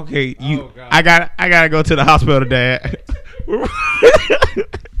riding? Okay, I gotta go to the hospital, Dad.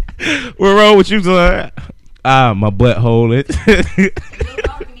 We're wrong with you, son. My butthole it. Your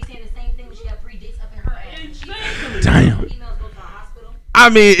daughter can be saying the same thing when she got 3 dicks up in her ass. Exactly. Damn. Females go to the hospital. I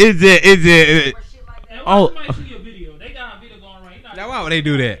mean, is it? Or shit like that. And Oh. somebody see your video. They got a video going right now. Now why would they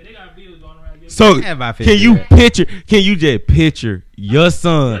do that? They got a video going around. So Have I can you just picture your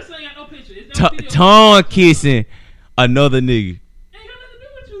son This ain't got no picture. It's no video. tongue kissing another nigga? Ain't got nothing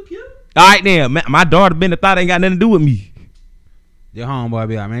to do with you, kid. All right, then my daughter been the thought ain't got nothing to do with me. Your homeboy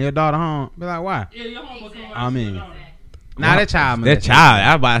be like, man, your daughter home. Be like, why? Yeah, your homeboy come I mean, out. nah, that child. That child,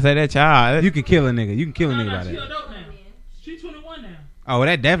 I was about to say that child. You can kill a nigga. You can kill a nigga by She that. adult now. She 21 now. Oh,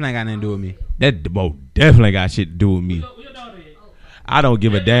 that definitely ain't got nothing to do with me. That definitely got shit to do with me. Where your daughter at? I don't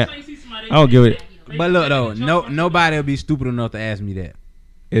give a damn. I I don't give it. But look though, nobody will be stupid enough to ask me that.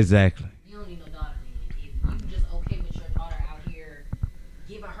 Exactly. You don't need no daughter, man. If you just okay with your daughter out here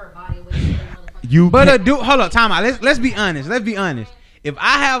giving her body away to the motherfucker. You But hold up, time out. Let's be honest. Let's be honest. If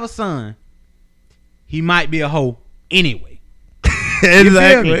I have a son, he might be a hoe anyway.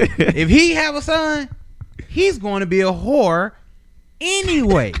 exactly. If he have a son, he's going to be a whore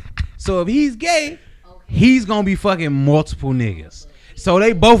anyway. So if he's gay, he's gonna be fucking multiple niggas. So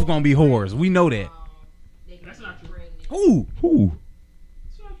they both gonna be whores. We know that. That's not true. Who?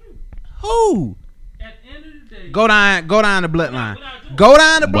 It's not true. Who? At the end of the day, Go down the bloodline. Go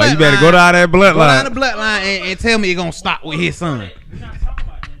down the bloodline. Boy, you better go down that bloodline. Go down the bloodline and tell me it's gonna stop with his son. we're not talking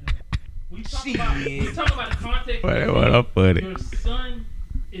about that. Though. We talking about the context. What up, buddy? Your son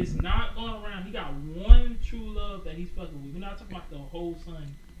is not going around. He got one true love that he's fucking with. We're not talking about the whole son.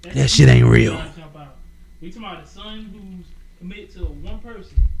 That shit ain't real. We talking about a son who's committed to one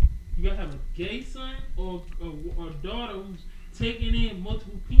person. You gotta have a gay son or a daughter who's taking in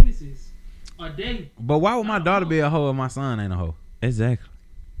multiple penises a day. But why would my daughter be a hoe if my son ain't a hoe? Exactly.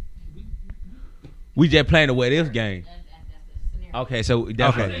 We just playing the what if game. That's the scenario. Okay, so Say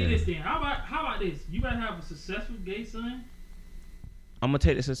definitely. this then. How about this? You gotta have a successful gay son I'm gonna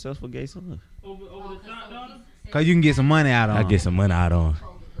take the successful gay son. over the top daughter. Cause you can get some money out of I him. get some money out on.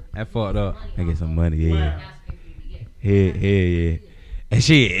 That fucked up. I get some money, yeah. Wow. Yeah. And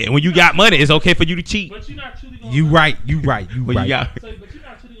shit, when you got money, it's okay for you to cheat. But you're not truly gonna You love right. You But you got. But you're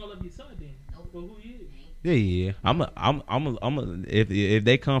not truly gonna love your son then. But who he is? Yeah. If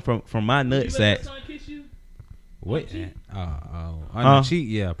they come from my Would you nut let your sacks, son kiss you? Wait. Cheat? On the cheat,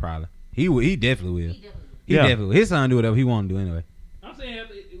 yeah, probably. He definitely will. He Yeah. definitely will. His son do whatever he want to do anyway. I'm saying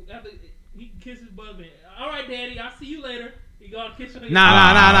after he can kiss his butt, man. All right, daddy, I'll see you later. You gonna kiss your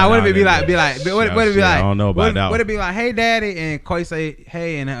Nah. What if it be nah, like? What if it be shit, like? I don't know about that What one. if it be like? Hey, daddy, and Koi say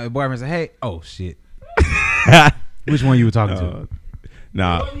hey, and her boyfriend say hey. Oh shit. Which one you were talking to?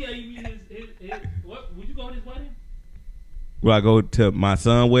 Nah. What, yeah, you mean what? Would you go to his wedding? Will I go to my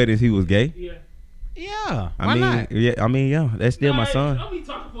son wedding? He was gay. Yeah. Yeah. I Why mean, not? yeah. That's still my son. Don't be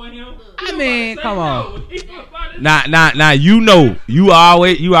talking for him. I mean, come on. Nah. You know, you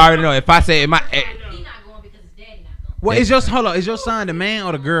already know. If I say He not going because his daddy not going. Well, is your son the man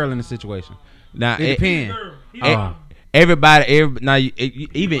or the girl in the situation? now It depends. everybody, now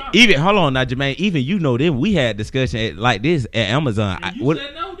even hold on now, Jermaine. Even you know them. We had discussion like this at Amazon. And you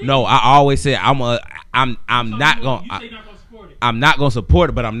said no, didn't no, you? I always said I'm not gonna. You say not gonna support it. I'm not gonna support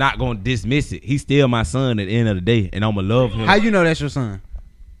it, but I'm not gonna dismiss it. He's still my son at the end of the day, and I'm gonna love him. How you know that's your son?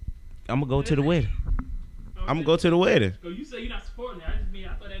 I'm gonna go to the wedding. I'm gonna go to the wedding. So you say you're not supporting it.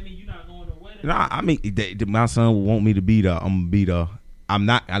 I thought that mean you're not going to the wedding. Nah, I mean, my son will want me to be there. I'm gonna be there. I'm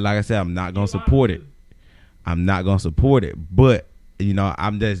not, like I said, I'm not gonna support it. I'm not gonna support it, but you know,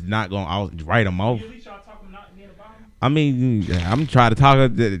 I'm just not gonna write him off. You at least y'all talking not being about him? I mean, I'm trying to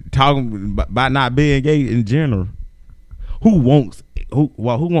talk about not being gay in general. Who wants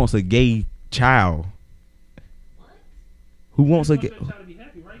a gay child? Who wants a gay? Try to be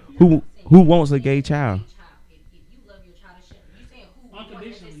happy, right? Who wants a gay child? If you love your child, you saying who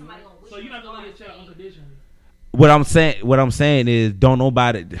Unconditionally. somebody gonna wish So you're not gonna you let your child unconditionally. What I'm saying is, don't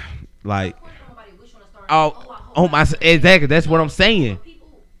nobody like. Of course, nobody wish on a star. Oh my! Exactly. That's what I'm saying.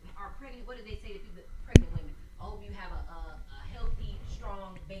 People are pregnant. What do they say to people, pregnant women? I hope you have a healthy,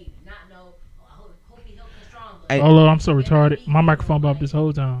 strong baby. Not no. I hope you healthy and strong. But Hey. Oh Lord, I'm so retarded. My microphone been up this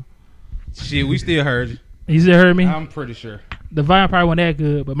whole time. Shit, we still heard you. You still heard me? I'm pretty sure. The volume probably wasn't that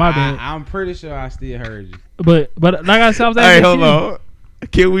good, but my bad. I'm pretty sure I still heard you. But like I said, I was Hey, asking hold you. on.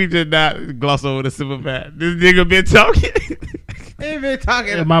 Can we just not gloss over the super bad? This nigga been talking. They been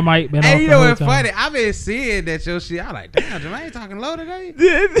talking. Yeah, my mic been off Hey, you the know whole what's time. funny? I've been seeing that your shit. I like, damn, Jermaine talking low today.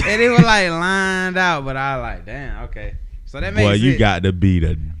 And it was like lined out, but I like, damn, okay. So that makes Boy, sense. you got to be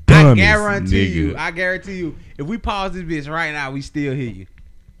the I dumbest guarantee you, if we pause this bitch right now, we still hear you.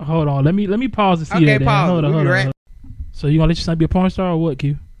 Hold on, let me pause and see Okay, that. pause. Hold on, We hold on. right- hold on. So you gonna let your son be a porn star or what,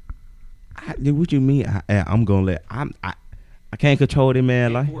 Q? What you mean? I'm gonna let. I can't control that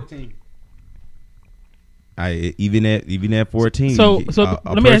man like. 14. Even at 14. So a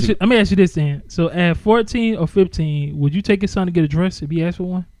let me ask you this then. So at 14 or 15, would you take your son to get a dress if he asked for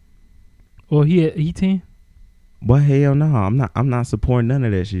one, or he 10? Boy, hell no. I'm not supporting none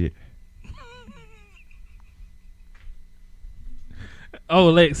of that shit. Oh,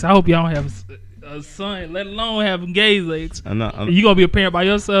 Lex, I hope y'all don't have a son, let alone having gay legs. I'm not. You gonna be a parent by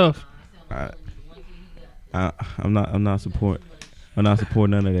yourself. I'm not supporting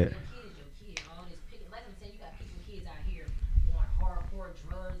none of that. all this picking. Like I'm saying, you got picking kids out here on hardcore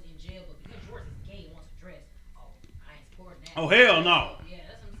drugs in jail, but because yours is gay and wants a dress, I ain't supporting that. Oh, hell no. Yeah,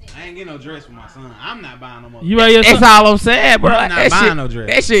 that's what I'm saying. I ain't getting no dress for my son. I'm not buying no more. You right your That's son? all I'm saying, bro. I'm not That buying shit, no dress.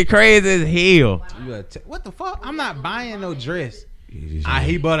 that shit crazy as hell. What the fuck? I'm not buying no dress.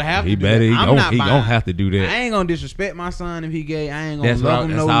 He better have He to. better. Do He that. I'm gon' not he buying. gonna have to do I that. ain't gonna disrespect my son if he gay. I ain't gonna That's love all. him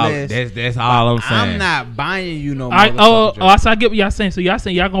That's no all. less. That's all I'm saying. I'm not buying you no. I motherfucking dress. I get what y'all saying. So y'all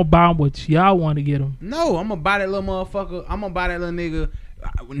saying y'all gonna buy him what y'all want to get him. No, I'm gonna buy that little motherfucker. I'm gonna buy that little nigga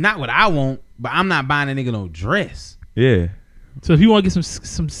not what I want, but I'm not buying a nigga no dress. Yeah. So if you want to get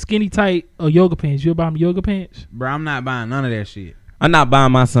some skinny tight yoga pants, you'll buy him yoga pants. Bro, I'm not buying none of that shit. I'm not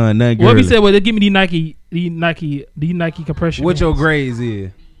buying my son nothing. What if girly. he said, well, they give me these Nike compression. What pants. your grades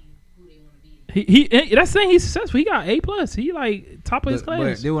is? He that's saying he's successful. He got A+. He like top of his But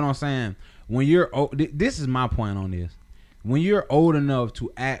class. this what I'm saying. When you're this is my point on this. When you're old enough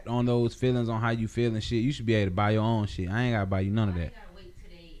to act on those feelings on how you feel and shit, you should be able to buy your own shit. I ain't gotta buy you none of that.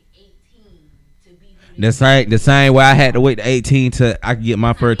 The same way I had to wait to 18 till I could get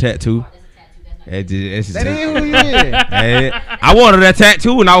my first tattoo. That ain't who you is. I wanted that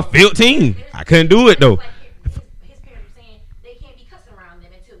tattoo when I was 15. I couldn't do it though. His parents were saying they can't be cussing around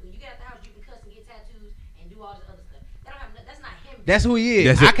them until when you get out the house, you can cuss and get tattoos and do all this other stuff. That's not him. That's who he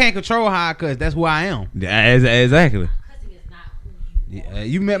is. I can't control how I cuss. That's who I am. Exactly. Cussing is not who you are.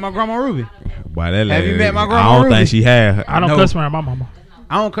 You met my grandma Ruby. Boy, that Have you met my I grandma don't Ruby? think she had. I don't No. cuss around my mama.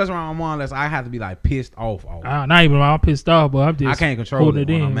 I don't cuss around my mom unless I have to be like pissed off. Not even when I'm pissed off, but I'm just I can't control holding it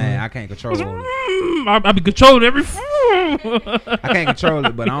it when in. I'm mad. man. I can't control it. I be controlling every. I can't control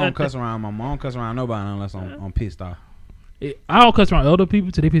it, but I don't cuss around my mom. I don't cuss around nobody unless I'm pissed off. I don't cuss around other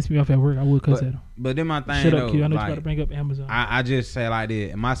people till they piss me off at work. I would cuss at them. But then my thing Shut though, up, Q. I know like, you got to bring up Amazon. I just say like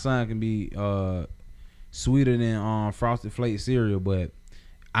this. My son can be sweeter than Frosted Flake cereal, but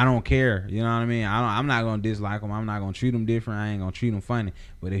I don't care. You know what I mean? I'm not gonna dislike him. I'm not gonna treat him different. I ain't gonna treat him funny.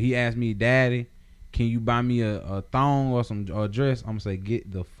 But if he asks me, Daddy, can you buy me a thong or a dress? I'm gonna say, get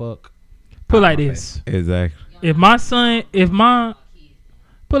the fuck. Put out like my this. face. Exactly. If my son,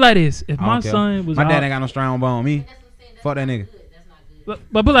 put like this. If I my don't care. son was my dad out- ain't got no strong bone on me. Fuck that nigga. But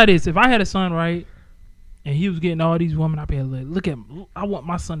put like this. If I had a son, right, and he was getting all these women, I'd be like, look at. I want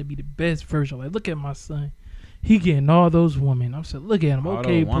my son to be the best version. Like, look at my son. He getting all those women. I'm saying, look at him. All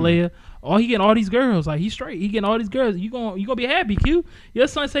Okay, those women. player. Oh, he getting all these girls. Like, he's straight. He getting all these girls. You gonna be happy, Q. Your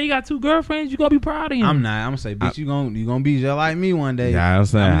son say he got 2 girlfriends. You gonna be proud of him. I'm not. I'm gonna say, bitch, you gonna be just like me one day. Yeah, I'm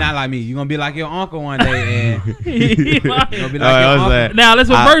saying. I mean, not like me. You gonna be like your uncle one day, and He like- you gonna be like I your was uncle. saying. now let's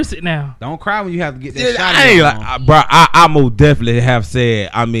reverse it. Now, Don't cry when you have to get that Yeah, shot. I in ain't your like, arm. bro. I most definitely have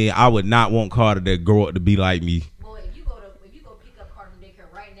said. I mean, I would not want Carter to grow up to be like me. Boy, if you go pick up Carter from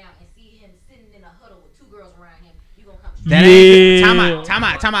daycare right now and see him sitting in a huddle with 2 girls around him, you gonna come. That Yeah. ain't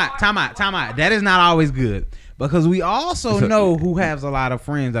time out. That is not always good because we also know who has a lot of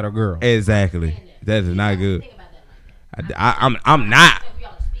friends that are girls. Exactly. That is not good. Think about that like that. I'm not. If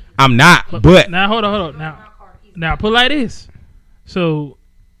y'all speak I'm not. But now hold on. Now put it like this. So,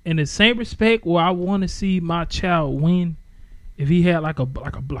 in the same respect, where I want to see my child win, if he had like a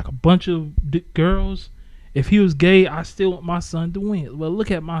bunch of girls, if he was gay, I still want my son to win. Well, look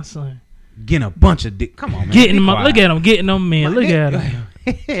at my son. Getting a bunch of dick. Come on, man. Getting Be them, quiet. look at him, getting them men. Look at him.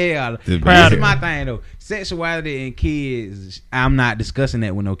 Hell, Proud this of is my him. thing though. Sexuality and kids, I'm not discussing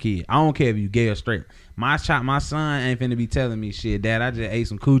that with no kid. I don't care if you gay or straight. My son ain't finna be telling me shit. Dad, I just ate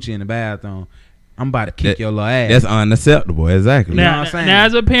some coochie in the bathroom. I'm about to kick your little ass. that's unacceptable. Exactly. know Now, what I'm saying? now,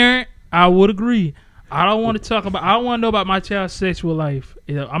 as a parent, I would agree. I don't want to talk about. I don't want to know about my child's sexual life.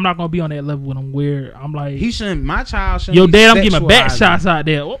 I'm not gonna be on that level with him where I'm like, he shouldn't. My child shouldn't. yo, be dad, I'm giving back sexualizing. shots out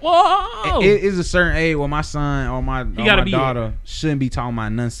there. Whoa. It is a certain age where my son or my gotta be daughter shouldn't be talking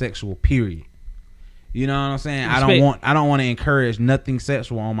about non-sexual. Period. You know what I'm saying? Respect. I don't want to encourage nothing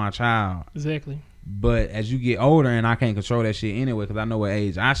sexual on my child. Exactly. But as you get older, and I can't control that shit anyway, because I know what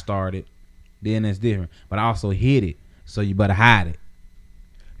age I started, then it's different. But I also hid it, so you better hide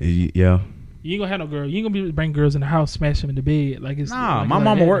it. Yeah. You ain't gonna have no girl. You ain't gonna be able to bring girls in the house, smash them in the bed like it's. Nah, like my like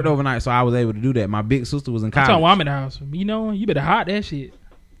mama that. worked overnight, so I was able to do that. My big sister was in I'm talking college. while I'm in the house. You know, you better hide that shit.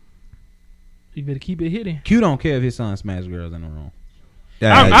 You better keep it hidden. Q don't care if his son smash girls in the room.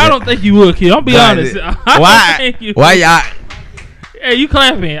 I don't think you would, kid. I'll be honest. I don't Why? think you Why would. y'all? Hey, you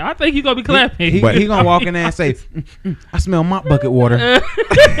clapping? I think you gonna be clapping. He But- gonna walk in there and say, "I smell mop bucket water."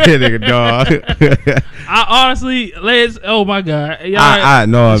 Nigga, dog. I honestly, oh my god, y'all, I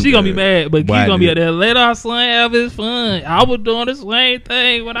know. she gonna be mad, but Why Keith gonna be did- out there. Let our son have his fun. I was doing the same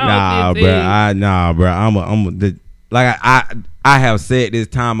thing when I Nah, was 15. bro. I have said this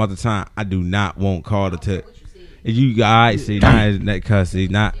time after time. I do not want Carter to. what you said. If you alright, see, not that cause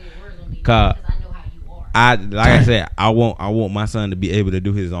he's not. Words on me Cause because I know how you are. I like I said, I want my son to be able to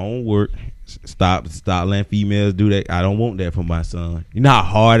do his own work. Stop letting females do that. I don't want that for my son. You know how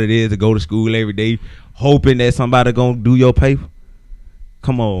hard it is to go to school every day, hoping that somebody gonna do your paper.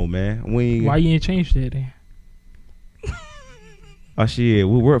 Come on, man. Why you ain't changed that then? Oh shit,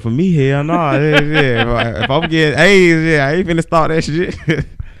 will work for me here. No, yeah. If I'm getting A's, yeah, I ain't finna start that shit.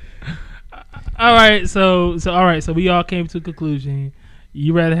 All right, so we all came to a conclusion.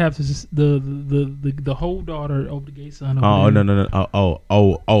 You rather have the whole daughter over the gay son? Oh Over there? no.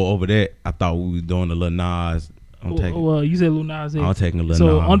 Over that. I thought we was doing the Lil Nas. Well, you said Lil Nas X. I'm taking Lil Nas.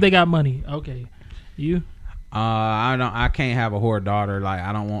 So on they got money. Okay, you. I can't have a whore daughter. Like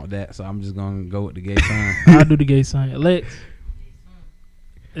I don't want that, so I'm just gonna go with the gay son. I do the gay son. Lex.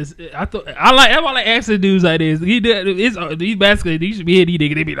 I like asking dudes like this. He basically he should be here. These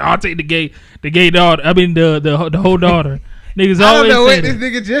niggas. They be I'll take the gay daughter. I mean the whole daughter. Niggas I always don't know say what that.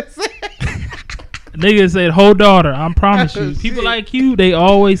 this nigga just said. Niggas said whole daughter. I promise you. Oh, People shit. like you, they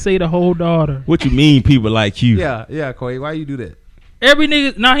always say the whole daughter. What you mean, people like you? Yeah, Corey. Why you do that? Every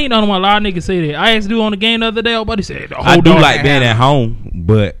nigga, he don't know a lot of niggas say that. I asked dude on the game the other day. Everybody said the whole I do daughter. like being at home,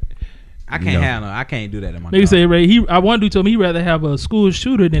 but I can't do that in my. Nigga say Ray. One dude told me he'd rather have a school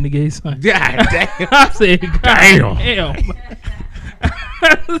shooter than the gay son. God damn. I said, damn.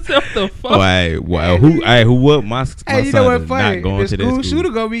 What the fuck? Who what? My Hey, you son know what is funny? not going The to that school school. shooter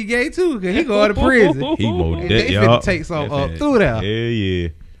gonna be gay too, cause he going to prison. He more They finna take some up through there. Yeah, yeah.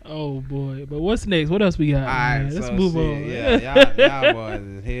 Oh boy. But what's next? What else we got? All right, man? Let's so move shit, on. Yeah, y'all boys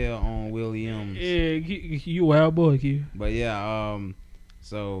is hell on Williams. Yeah, you wild boy, Q. But yeah,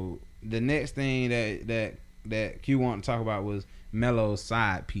 so the next thing that Q wanted to talk about was Melo's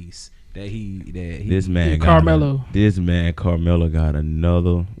side piece that he This man Carmelo. This man Carmelo got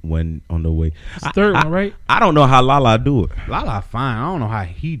another one on the way. It's the third one, right? I don't know how Lala do it. Lala fine. I don't know how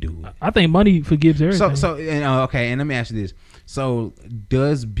he do it. I think money forgives everything. Okay, and let me ask you this. So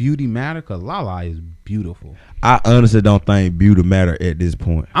does beauty matter? Cause Lala is beautiful. I honestly don't think beauty matter at this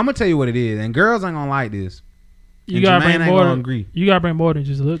point. I'm gonna tell you what it is, and girls ain't gonna like this. you and gotta Jermaine bring ain't more. gonna agree. You gotta bring more than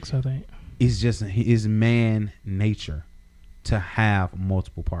just looks. I think. It's just his man nature to have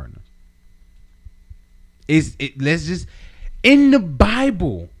multiple partners. Let's just in the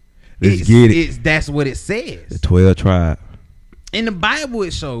Bible. Let's get it. That's what it The says. 12 tribe. In the Bible,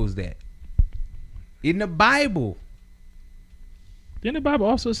 it shows that. In the Bible, Didn't the Bible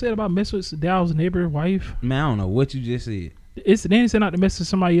also said about messing with Dow's neighbor wife? man, I don't know what you just said. They said not to mess with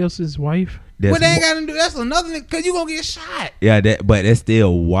somebody else's wife. That's What they ain't mo- got to do? That's another thing, cause you gonna get shot. yeah, but that's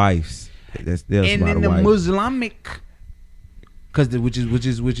still wives. That's still And somebody in the wife. Muslimic, cause which is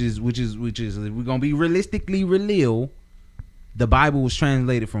we're gonna be realistically real. The Bible was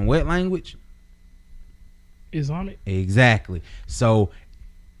translated from what language? Islamic. Exactly. So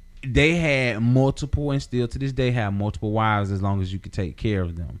they had multiple, and still to this day have multiple wives as long as you could take care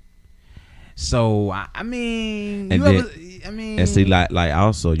of them. So I mean, And and see, like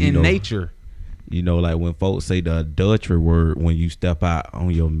also, you in know, nature, you know, like when folks say the adultery word when you step out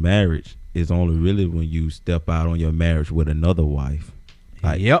on your marriage, it's only really when you step out on your marriage with another wife.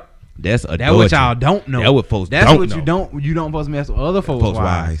 Like, yep. that's adultery. That's what y'all don't know. That's what folks That's don't what know. you don't supposed to mess with other folks'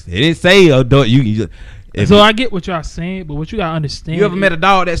 wives. They didn't say adult. You can just. If So I get what y'all saying, but what you gotta understand. You ever met a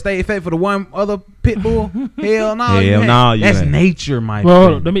dog that stayed fed for the one other pit bull? Hell no. Hell you ain't. no, you That's ain't. nature, my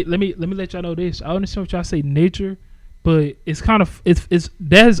Well, friend. let me let y'all know this. I understand what y'all say nature, but it's kind of it's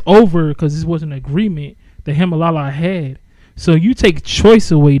that is over because this was an agreement that him and Lala had. So you take choice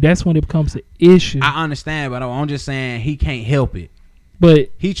away, that's when it becomes an issue. I understand, but I'm just saying he can't help it. But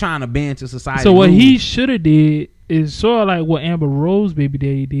He trying to bend to society. so what he rules. should have did is sort of like what Amber Rose baby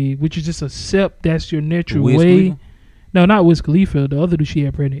daddy did, which is just accept that's your natural Wiz way. Khalifa? No, not Wiz Khalifa. The other dude she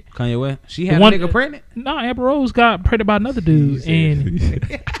had pregnant. Kanye West. She The had one- a nigga pregnant. No, Amber Rose got pregnant by another dude,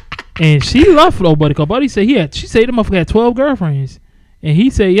 and she left Flo Buddy. Cause Buddy said she said the motherfucker had 12 girlfriends, and he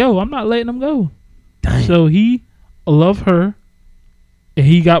said, "Yo, I'm not letting them go." Damn. So he loved her, and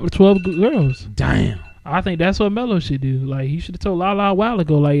he got with 12 girls. Damn. I think that's what Melo should do. Like he should have told Lala a while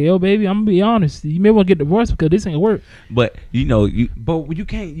ago, like, "Yo, baby, I'm gonna be honest. You may want to get divorced because this ain't work. But you know, But you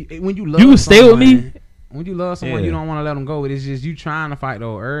can't. When you love, You can stay with me." someone, When you love someone, Yeah. you don't want to let them go. It's just you trying to fight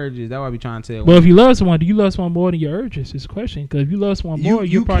those urges. That's why we trying to tell. But if you love someone, do you love someone more than your urges? Is the question. Because if you love someone You- more,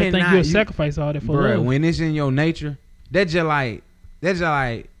 you you probably think cannot- you'll you- sacrifice all that for Bruh, love. when it's in your nature, that's just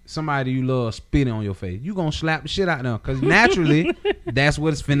like somebody you love spitting on your face. You gonna slap the shit out of them because naturally that's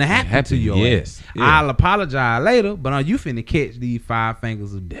what's finna happen to you. yes. Yeah. I'll apologize later, but you finna catch these 5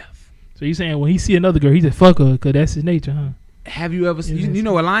 fingers of death. So you saying when he see another girl, he just fuck her because that's his nature, huh? Have you ever seen? Yes. You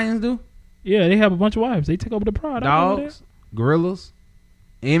know what lions do? Yeah, they have a bunch of wives. They take over the pride. I know that. Dogs, gorillas,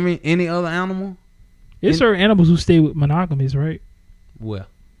 any other animal. There's certain animals who stay with monogamous, right? Well,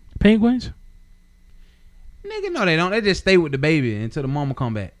 Penguins. nigga, no, they don't. They just stay with the baby until the mama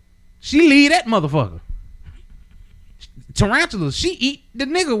come back. She leave that motherfucker. Tarantulas, she eat the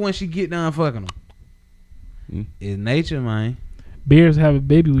nigga when she get done fucking them. It's nature, man. Bears have a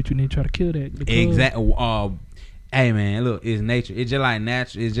baby with you and they try to kill that. the cub. Exactly. Hey man, look, it's nature. It's just like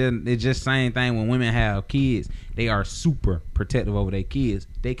natural. It's just same thing when women have kids. They are super protective over their kids.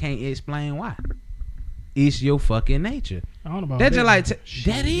 They can't explain why. It's your fucking nature. I don't know about That's that. just like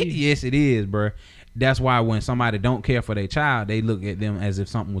that is. Yes, it is, bro. That's why when somebody don't care for their child, they look at them as if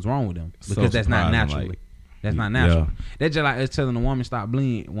something was wrong with them because So that's not surprising, natural. like- That's not natural. Yeah. That's just like us telling a woman stop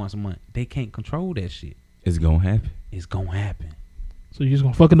bleeding once a month. They can't control that shit. It's gonna happen. It's gonna happen. So you just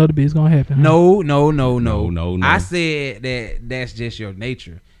gonna fuck another bitch? It's gonna happen? Huh? No. No. I said that's just your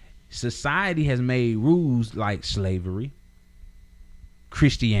nature. Society has made rules like slavery,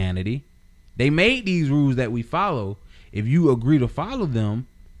 Christianity. They made these rules that we follow. If you agree to follow them,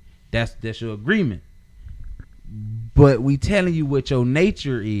 that's your agreement. But we telling you what your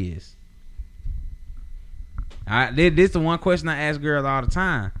nature is. This is the one question I ask girls all the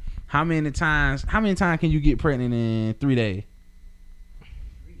time. How many times can you get pregnant in 3 days?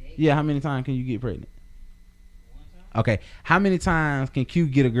 Yeah, how many times can you get pregnant? Okay, how many times can Q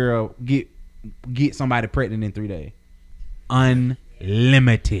get a girl get somebody pregnant in 3 days?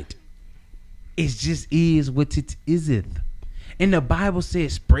 Unlimited. It just is what it iseth. And the Bible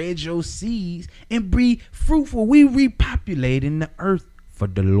says, spread your seeds and be fruitful. We repopulating the earth for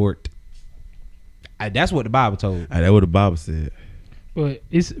the Lord. That's what the Bible told. That's what the Bible said. But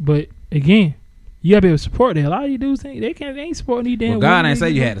again, you gotta be able to support that. A lot of you dudes think they ain't supporting these damn. Well, God women, ain't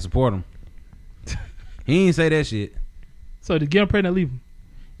say niggas. you had to support them. He ain't say that shit. So to get them pregnant, leave them.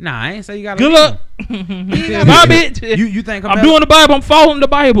 Nah, I ain't say you gotta. Good leave luck. them. My bitch. You think I'm doing the Bible. I'm following the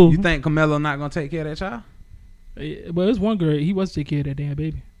Bible. You think Carmelo not gonna take care of that child? But it's one girl. He was taking care of that damn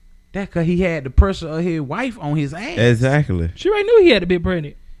baby. That cause he had the pressure of his wife on his ass. Exactly. She already knew he had to be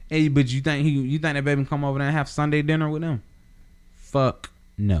pregnant. Hey, but you think that baby can come over there and have Sunday dinner with them? Fuck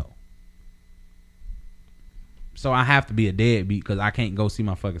no. So I have to be a deadbeat because I can't go see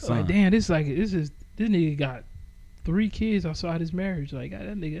my fucking son. Like, damn, this nigga got 3 kids outside his marriage. Like that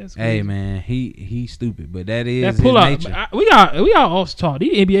nigga. That's crazy. Hey man, he's stupid, but that is That his pull out. nature. We got also talk.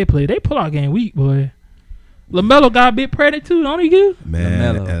 These NBA players, they pull out game weak, boy. LaMelo got a bit pregnant too, don't he? Good.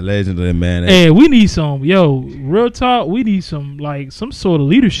 Man, LaMelo. allegedly, man. Hey, we need some, real talk. We need some sort of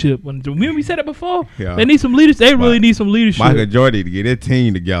leadership. Remember we said it before. Yeah. They need some leaders. They really need some leadership. Michael Jordan need to get that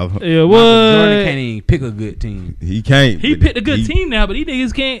team together. Yeah, Michael what? Jordan can't even pick a good team. He can't. He but picked a good team now, but these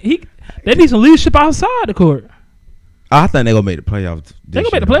niggas can't. They need some leadership outside the court. I think they gonna make the playoffs. They gonna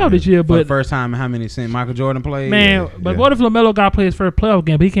make the playoff this year, For the but first time in how many since Michael Jordan played? man, but what if LaMelo got to play his first playoff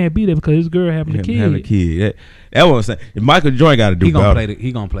game, but he can't be there because his girl having a kid? Having a kid. That's what I'm saying. If Michael Jordan got to do He gonna better. play.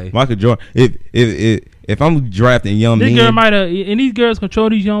 He gonna play. Michael Jordan. If I'm drafting young This men, girl might have, and these girls control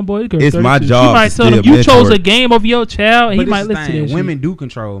these young boys. It's my job She might to tell them still you chose mentor. a game of your child, and But he this might is the listen to thing, that. women do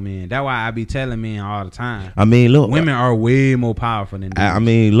control men. That's why I be telling men all the time. I mean, look, Women are way more powerful than dudes. I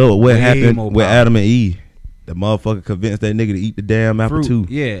mean, look what Way happened more with powerful. Adam and Eve. The motherfucker convinced that nigga to eat the damn apple Fruit.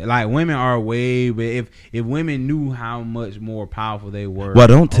 too. Yeah, like women are way. But if women knew how much more powerful they were, Well,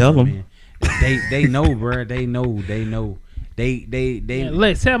 don't tell over them. men, they know, bro. They know. They Yeah,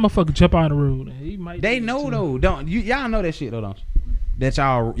 let's have motherfucker jump out of the road. He might. they know though. Don't y'all know that shit though? Don't you? That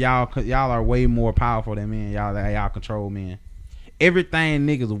y'all are way more powerful than men. Y'all control men. Everything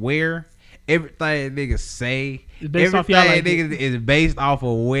niggas wear, everything niggas say, It's based off y'all everything like niggas is based off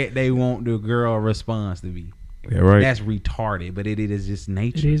of what they want the girl response to be. Yeah, right. That's retarded, but it is just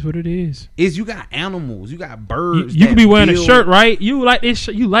nature. It is what it is. You got animals, you got birds. You that could be wearing a build- shirt, right? You like this?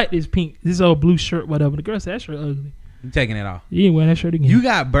 You like this pink, this old blue shirt, whatever. The girl said that shirt ugly. You taking it off. You ain't wearing that shirt again. You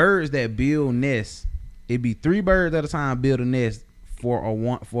got birds that build nests. It be 3 birds at a time build a nest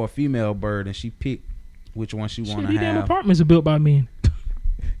for a female bird, and she pick which one she Shit, want to these damn have. apartments are built by men.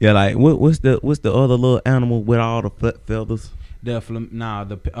 Yeah, like what's the other little animal with all the feathers?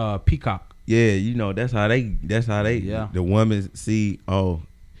 The peacock. Yeah, you know that's how they Yeah. the women see.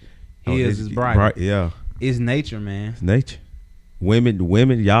 His is bright. Yeah, It's nature, man. it's nature.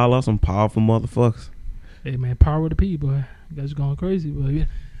 Women, y'all are some powerful motherfuckers. Hey man, power to P, boy. You guys are going crazy, boy.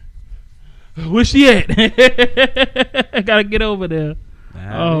 Where she at? I gotta get over there.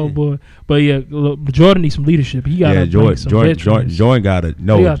 Oh boy, but yeah, look, Jordan needs some leadership. He got Jordan got to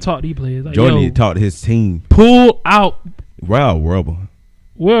know. He got to talk to these players. Like, Jordan yo, need to talk to his team. pull out, Wow, rubber.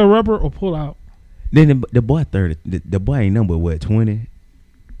 wear a rubber or pull out. Then the boy 30. The boy ain't number what 20.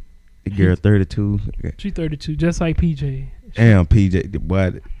 The girl 32. She 32, just like PJ. Damn, PJ. The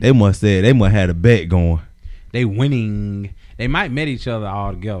boy, they must had a bet going. They winning. They might met each other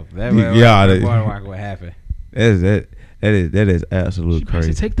all together. What happened? That is absolutely She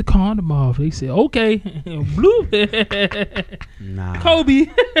crazy. said, take the condom off. They said, okay. Blue. Nah. Kobe.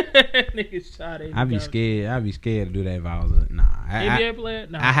 Niggas shot it. I be scared. I be scared to do that if I was NBA player?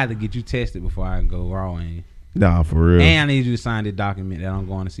 Nah. I had to get you tested before I go raw. And Nah, for real. And I need you to sign this document that I'm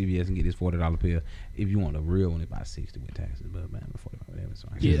going to CVS and get this $40 pill. If you want a real one, it's about 60 with taxes, but man, $40, that's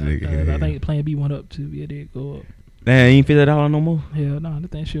fine. Yeah, I think Plan B went up too. Yeah, they go up. Damn, ain't $50 no more. Hell no, I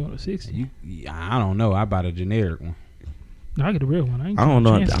think she on a 60. I don't know. I bought a generic one. No, I get a real one. I don't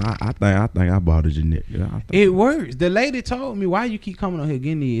know. I think I bought a generic. It works. The lady told me, why you keep coming on here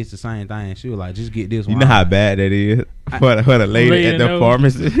getting these? It's the same thing. She was like, just get this one. You know how bad that is for the lady at the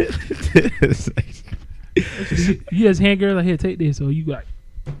pharmacy. You just hand girl like, here, take this, or you like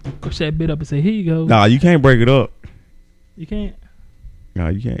push that bit up and say, here you go. Nah, you can't break it up. You can't. No,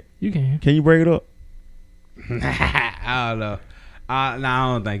 you can't. You can. Can you break it up? I don't know. I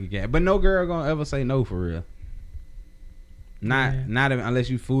don't think you can. But no girl gonna ever say no for real. Not even unless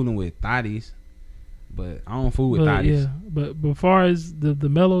you fooling with thotties. But I don't fool with thotties. Yeah, but as far as the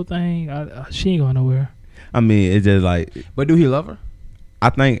mellow thing, she ain't going nowhere. I mean, it's just like. But do he love her? I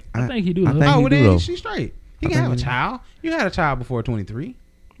think he do. Well then she's straight. He can have a child. You had a child before 23.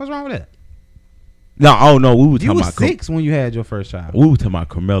 What's wrong with that? No, we were talking you about. You were 6 when you had your first child. We were talking about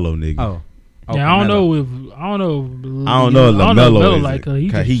Carmelo, nigga. Oh, yeah, I don't know if LaMelo is like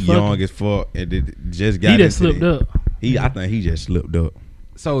he young as fuck and it just got. He just slipped up. I think he just slipped up.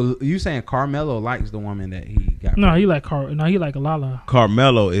 So you saying Carmelo likes the woman that he got? No, he like he like Lala.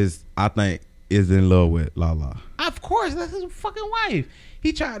 Carmelo is in love with Lala. Of course, that's his fucking wife.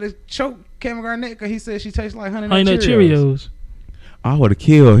 He tried to choke Kevin Garnett because he said she tastes like Honey Nut Cheerios. I would have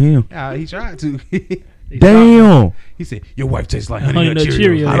killed him. Yeah, he tried to. Damn. He said your wife tastes like Honey Nut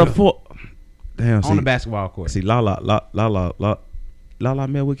Cheerios. How the fuck? Damn. On the basketball court. See, Lala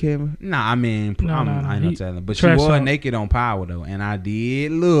met with Kevin? Nah, I mean, I ain't no telling. But she was naked on Power though, and I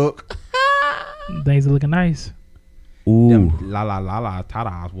did look. Things are looking nice. Ooh. Them la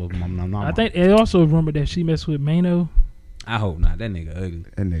tatas was mama. I think it also rumored that she messed with Mano. I hope not. That nigga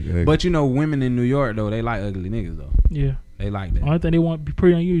ugly. But you know, women in New York though, they like ugly niggas though. Yeah. They like that. Only thing they want to be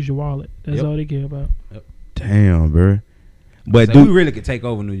pretty unusual wallet. That's all they care about. Yep. Damn, bro. But we really could take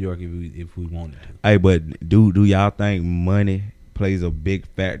over New York if we wanted to. Hey, but do y'all think money plays a big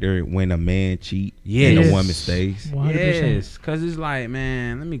factor when a man cheat and a woman stays? 100%. Yes, because it's like,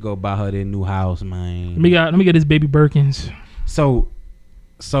 man, let me go buy her that new house, man. Let me get this baby Birkins. So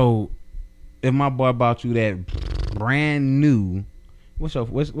if my boy bought you that brand new, what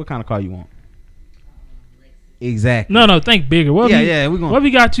kind of car you want? Exactly. No, think bigger. What if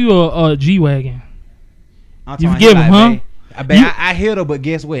he got you a G-Wagon? You give him, huh? I hit her, but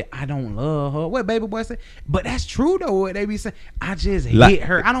guess what? I don't love her. What baby boy say? But that's true though. What they be saying? I just hit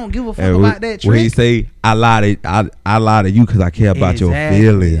her. I don't give a fuck about that trick. When he say I lie to you because I care about your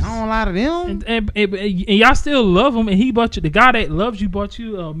feelings. I don't lie to them. And y'all still love him, and he bought you. The guy that loves you bought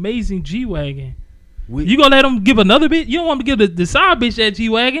you an amazing G-Wagon. You gonna let him give another bitch? You don't want to give the side bitch that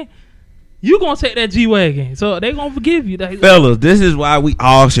G-Wagon. You gonna take that G-Wagon, so they gonna forgive you. Fellas, this is why we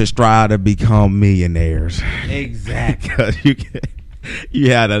all should strive to become millionaires. Exactly. Because you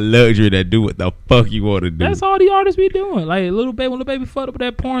had the luxury to do what the fuck you want to do. That's all the artists be doing. Like when Lil Baby fucked up with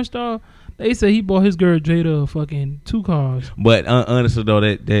that porn star, they said he bought his girl Jada fucking 2 cars. But honestly though,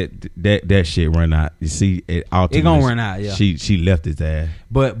 that shit run out. You see, it gonna run out. Yeah, she left his ass.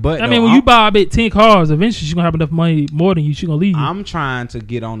 But I mean, when you buy a bit 10 cars, eventually she's gonna have enough money more than you. She's gonna leave you. I'm trying to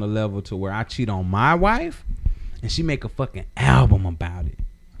get on the level to where I cheat on my wife, and she make a fucking album about it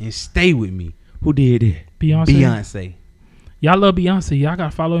and stay with me. Who did it? Beyonce. Y'all love Beyonce. Y'all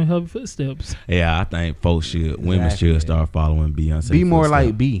gotta follow in her footsteps. Yeah, I think women should start following Beyonce. Be more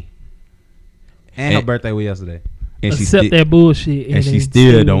like B. And her birthday was yesterday. And accept that bullshit. And she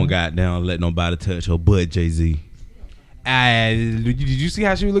still don't goddamn let nobody touch her butt, Jay-Z. Did you see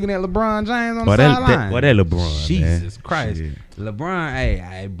how she was looking at LeBron James on the sideline? What that LeBron? Jesus Christ, shit.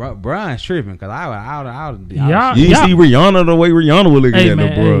 LeBron. LeBron's tripping because you see Rihanna the way Rihanna was looking at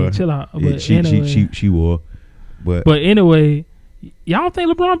LeBron. Hey, chill out. She was. But anyway, y'all don't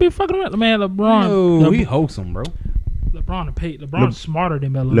think LeBron be fucking around? Man, LeBron. No, he wholesome, bro. LeBron's smarter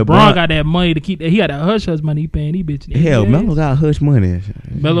than Melo. LeBron got that money to keep that. He got that hush money. He paying these bitches. Hell, Melo got hush money.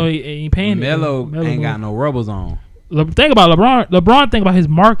 Melo ain't paying it. Melo ain't got no rubbers on. Think about LeBron. LeBron think about his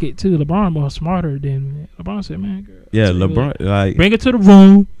market too. LeBron more smarter than LeBron said, man. Girl, LeBron like bring it to the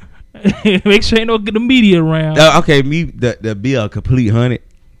room. Make sure ain't no get the media around. Okay, the be a complete 100.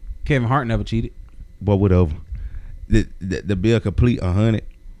 Kevin Hart never cheated. But whatever. The be a complete 100.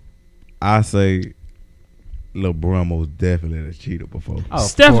 I say LeBron most definitely has cheated before.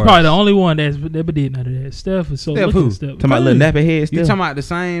 Steph probably the only one that's never did none of that. Steph is so. Steph who? Talking about little nappy head. Steph. You talking about the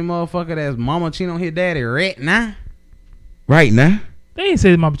same motherfucker that's mama cheating on his daddy right now? Right now? They ain't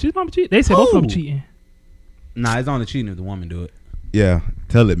say mama cheat. They said both of them cheating. Nah, it's only cheating if the woman do it. Yeah,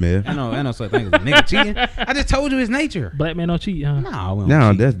 tell it, man. I know such thing as a nigga cheating. I just told you his nature. Black man don't cheat, huh? Nah, we don't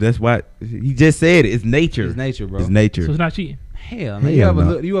No, cheat. that's why he just said it. It's nature. It's nature, bro. It's nature. So it's not cheating. Hell, Hell man.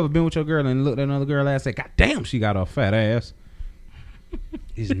 no. You ever been with your girl and looked at another girl ass and said, God damn, she got a fat ass.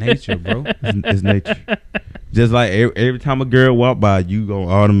 It's nature, bro. It's nature. Just like every time a girl walk by, you go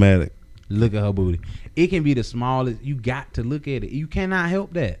automatic. Look at her booty. It can be the smallest. You got to look at it. You cannot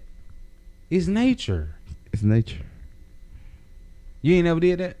help that. It's nature. It's nature. You ain't never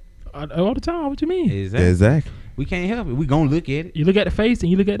did that? All the time. What you mean? Exactly. We can't help it. We gonna look at it. You look at the face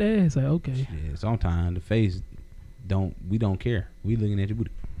and you look at the ass. Like, okay. Yeah, sometimes the face we don't care. We looking at your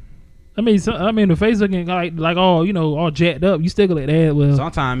booty. I mean, the face looking like all all jacked up. You still look at that. Well,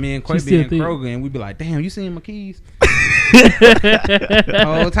 Sometimes me and she's Quay be in still thick. Kroger and we be like, damn, you seen my keys? The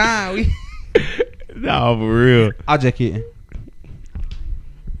whole time we. No, for real. I'll just kidding.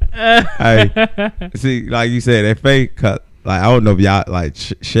 Hey, see, like you said, that fake cut. Like I don't know if y'all like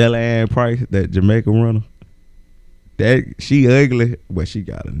Shelly Ann Price, that Jamaican runner. That she ugly, but she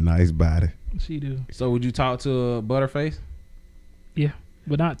got a nice body. she do. So would you talk to a Butterface? Yeah,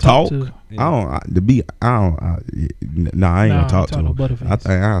 but not talk Talk. to. Yeah. I ain't gonna talk to no her. Butterface. I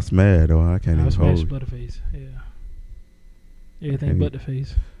think I'll smash though. I can't I even smash hold you. Butterface. Yeah. Everything Can't but the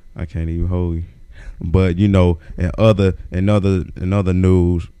face. I can't even hold you. But in other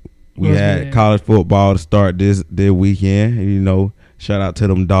news, we What's had that? college football to start this weekend. Shout out to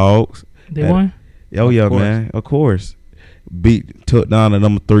them dogs. They won. Oh Of yeah, course. man. Of course. Took down the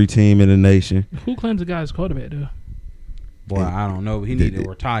number 3 team in the nation. Who claims the guy's quarterback though? Boy, I don't know. He need to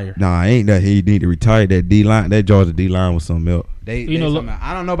retire. Nah, ain't that he need to retire. That D line, that Georgia D line was something else. They know, something-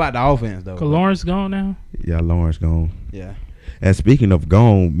 I don't know about the offense though. Cause Lawrence gone now. Yeah, Lawrence gone. Yeah. And speaking of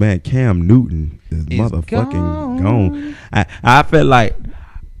gone, man, Cam Newton is motherfucking gone.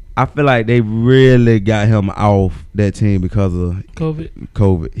 I feel like they really got him off that team because of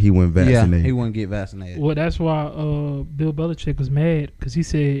COVID. He went vaccinated. Yeah, he wouldn't get vaccinated. Well, that's why Bill Belichick was mad because he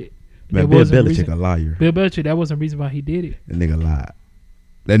said Man, that Bill wasn't Belichick reason- a liar. Bill Belichick, that wasn't the reason why he did it. That nigga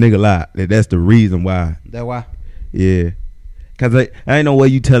lied. That's the reason why. That why? Yeah. Cause I ain't no way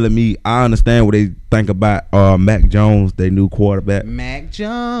you telling me. I understand what they think about Mac Jones, their new quarterback. Mac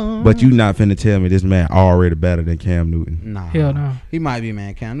Jones. But you not finna tell me this man already better than Cam Newton. Nah. Hell no. He might be,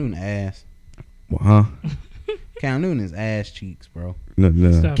 man. Cam Newton ass. Huh? Cam Newton is ass cheeks, bro.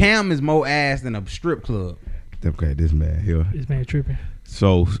 No. Stop. Cam is more ass than a strip club. Okay, this man here. This man tripping.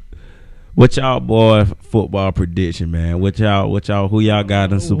 So, what y'all boy football prediction, man? What y'all who y'all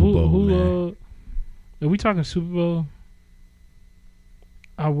got in the Super Bowl, man? Are we talking Super Bowl?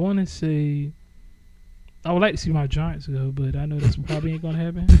 I want to say I would like to see my Giants go, but I know that's probably ain't gonna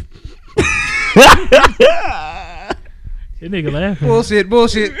happen. That nigga laughing. Bullshit.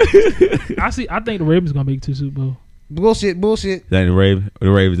 I think the Ravens gonna make it to Super Bowl. Bullshit. That the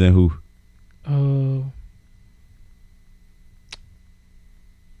Ravens and who?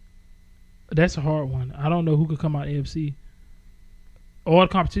 That's a hard one. I don't know who could come out AFC. All the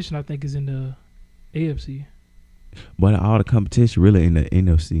competition I think is in the AFC. But all the competition really in the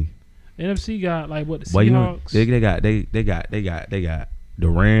NFC. NFC got like what the But Seahawks. they got the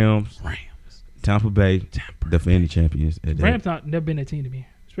Rams, Tampa Bay, defending champions. Rams not never been that team to me,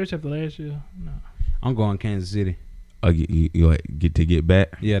 especially after last year. No, I'm going Kansas City. You get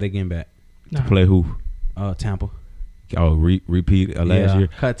back Yeah, they getting back. nah. play who? Tampa. Oh, repeat last year.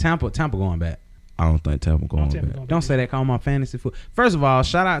 Cut Tampa going back. I don't think Tampa going Tampa back. gonna Don't be- say that. Call my fantasy foot. First of all,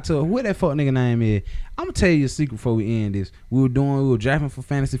 shout out to who that fuck nigga name is. I'm gonna tell you a secret before we end this. We were drafting for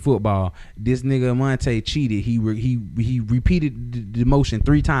fantasy football. This nigga Monte cheated. He repeated the motion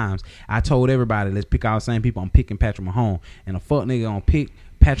 3 times. I told everybody, let's pick all the same people. I'm picking Patrick Mahomes, and a fuck nigga gonna pick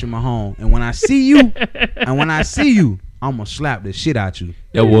Patrick Mahomes. And when I see you, I'm gonna slap the shit out you.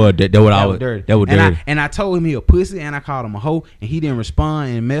 That was dirty. That was dirty. And I told him he a pussy, and I called him a hoe, and he didn't respond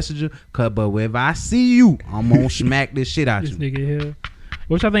in Messenger. But if I see you, I'm gonna smack this shit out This you. nigga here.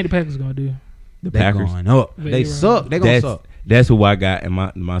 What y'all think the Packers gonna do? The They Packers. going up. They They right. suck. They gonna suck. That's who I got in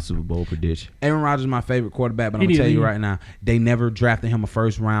my Super Bowl prediction. Aaron Rodgers is my favorite quarterback, but He I'm gonna need tell to you leave. right now, they never drafted him a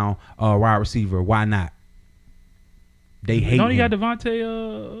first round wide receiver. Why not? They hate Don't he him. got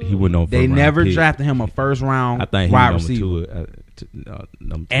Devontae? He went on. They never drafted him a first round I think he wide number receiver. 2.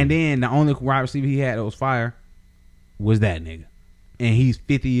 Number 2. And then the only wide receiver he had that was fire was that nigga, and he's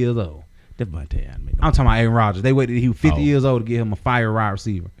 50 years old. Devontae. I'm talking about Aaron Rodgers. They waited till he was 50 Oh. years old to get him a fire wide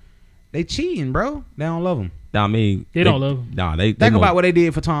receiver. They cheating, bro. They don't love him. I mean, They don't love him. Nah, they Think about what they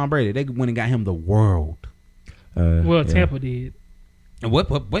did for Tom Brady. They went and got him the world. Well, Tampa did. And what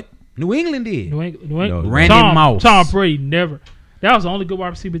New England did. New England. No, Randy Tom Moss. Tom Brady never. That was the only good wide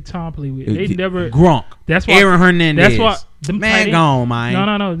receiver Tom played with. They never. Gronk. That's why. Aaron Hernandez. That's why. Them tight Man, end- gone,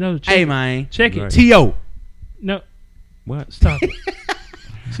 man. No. Check Hey, it. man. Check it. Right. T.O. No, What? stop it.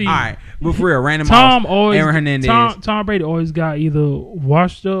 See, All right. But for real, Randy Tom Moss, always. Aaron Hernandez. Tom Brady always got either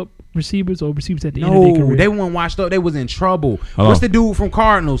washed up receivers or receivers at the end of their No, career. they weren't washed up. They was in trouble. Hold What's on. the dude from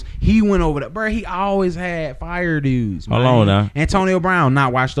Cardinals? He went over there. Bro, he always had fire dudes. Hold man. on now. Antonio Brown,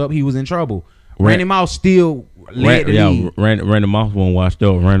 not washed up. He was in trouble. Ran- Randy Moss still led the league. Randy Moss wasn't washed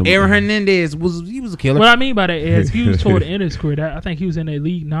up. Aaron Hernandez was a killer. What I mean by that is he was toward the end of his career. I think he was in the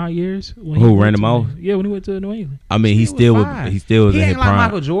league 9 years. When Who, he went Randy to- Moss? Yeah, when he went to New England. I mean, he still was fine. in his ain't like prime.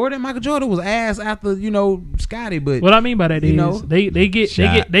 Michael Jordan. Michael Jordan was ass after Scotty, but What I mean by that You is know, they get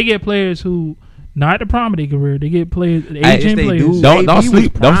shot. they get players who not at the prime of their career. They get players aging yes, they players. do. Don't AB was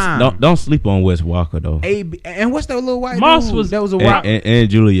sleep. prime. Don't sleep on Wes Walker though. and what's that little white Moss dude? was- that was a And, white. and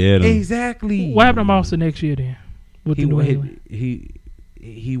Julia Adams. Exactly. What happened to Moss the next year then? With He the New won. England?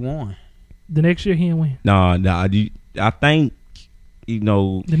 He won. The next year he didn't win. Nah. I think The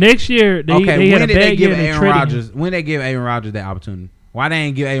next year they Okay, had when a did they bad give year. And they Aaron traded him. Rodgers? When they give Aaron Rodgers that opportunity? Why they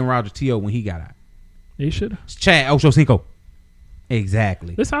ain't give Aaron Rodgers T.O. when he got out? They should have. Chad Ochocinco.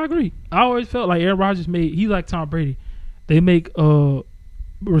 Exactly. Listen, I agree. I always felt like Aaron Rodgers he like Tom Brady. They make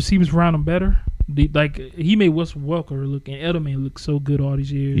receivers around him better. He made Wes Welker look and Edelman look so good all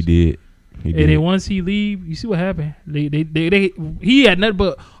these years. he did. He And did. then once he leave, you see what happened. He had nothing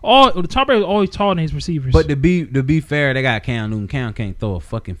but Tom Brady was always taller than his receivers. But to be fair, they got Cam Newton. Cam can't throw a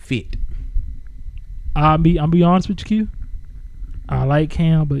fucking fit. I'll be honest with you, Q. I like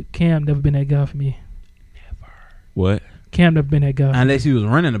Cam, but Cam never been that guy for me. What? Cam never been that guy. Unless he was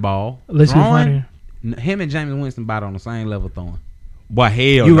running the ball. Unless he was Throwing, running. Him and James Winston about on the same level throwing. Boy,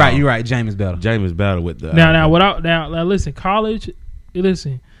 hell. You right. James better. James battle with the Now, listen, college.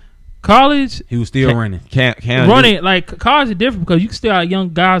 College He was still running. Cam running like college is different because you can still have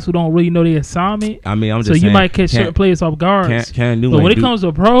young guys who don't really know their assignment. I mean, I'm just So saying. you might catch certain players off guards. Cam Newton But when ain't it do- comes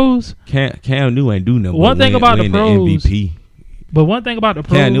to pros, Cam Newton ain't do nothing. One but thing win- about the win pros- MVP. but one thing about the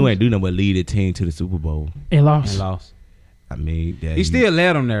pros Cam Newton ain't do nothing but lead the team to the Super Bowl. and lost. And lost. I mean, that He still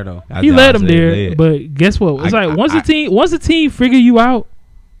led them there though. He led them there, but guess what? It's like once the team figure you out,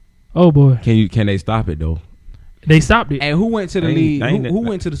 oh boy, Can they stop it though? they stopped it. And who went to the Ain't- league? ain't Who it-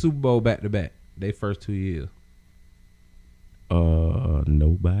 went to the Super Bowl back to back? They first 2 years.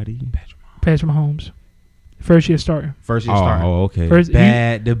 Nobody. Patrick Mahomes, first year starting. First year starting. Oh, okay. First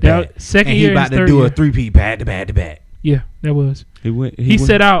Bad to back. second And year he about and to third do year. a three-peat bad to bad to back. Yeah, that was. He went. He went-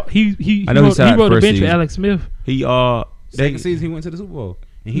 set out. He I know he set out wrote the first bench for season. Alex Smith. He Second season he went to the Super Bowl.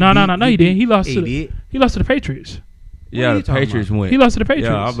 And No, he didn't. He lost to did. he lost to the Patriots. Yeah, are the you talking Patriots about? went. He lost to the Patriots.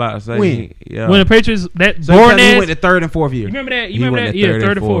 Yeah, I'm about to say. When? Yeah. When the Patriots that So born he ass. went to third and fourth year. You remember that? He You remember went that? to Yeah,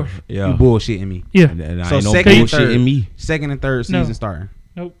 third and fourth. Yeah. You bullshitting me. Yeah. And So I ain't no second and bullshit third. in me. Second and third No. season starting.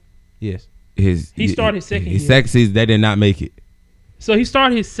 Nope. Yes. He started his second His year. second season, they did not make it. So he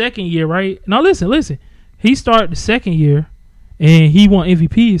started his second year, right? Now listen. He started the second year, and he won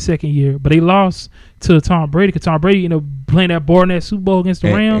MVP his second year, but they lost to Tom Brady because Tom Brady ended up playing that Barnett Super Bowl against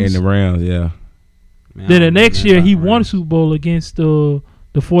the Rams. And the Rams, yeah. Man, I Then the don't know next nothing year about he the won a Rams. Super Bowl against the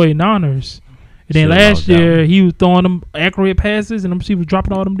 49ers. And then Should've last lost that year one. he was throwing them accurate passes, and them she was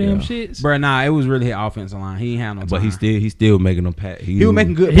dropping all them damn Yeah. shits. Bruh, nah, it was really his offensive line. He ain't had no time. But he still making them pat. He was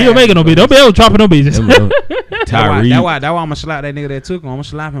making good He was passes. making them bitches. Don't be able to dropping them bitches. That's why Tyree. I'm gonna slap that nigga that took him. I'm gonna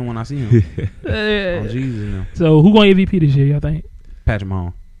slap him when I see him. Oh, Jesus, no. So who going MVP this year? Y'all think? Patrick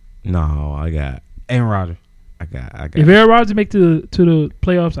Mahomes, No, I got. Aaron Rodgers. If Aaron Rodgers make to the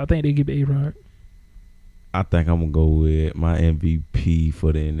playoffs, I think they give it A-Rod. I think I'm gonna go with my MVP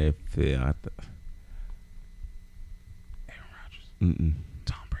for the NFL. Tom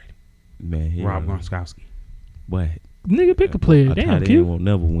Brady. Man, he Rob Gronkowski. What? Nigga, pick a player. A Damn, tight end Q. won't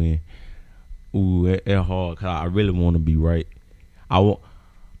never win. Ooh, that hard. Cause I really want to be right. I'm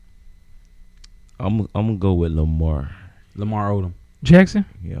gonna go with Lamar. Lamar Odom. Jackson?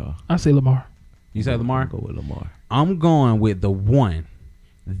 Yeah. I say Lamar. You say Lamar? I'm gonna go with Lamar. I'm going with the one,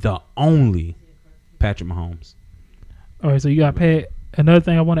 the only Patrick Mahomes. All right, so you got Pat. Another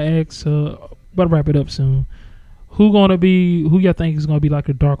thing I want to ask, about to wrap it up soon. Who y'all think is gonna be like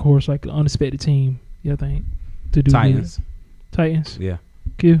a dark horse, like an unexpected team? Y'all think to do Titans. good? Titans. Yeah.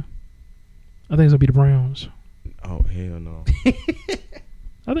 Q. I think it's gonna be the Browns. Oh hell no. I think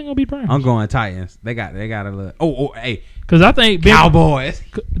it's gonna be the Browns. I'm going Titans. They got a little. Oh, hey, Because I think Cowboys.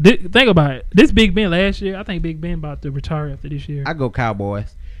 Think about it. This Big Ben last year, I think Big Ben about to retire after this year. I go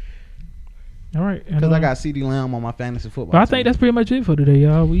Cowboys All right, because I got CeeDee Lamb on my fantasy football. But I think that's pretty much it for today,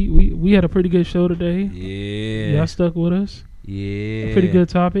 y'all. We had a pretty good show today. Yeah. Y'all stuck with us. Yeah. Pretty good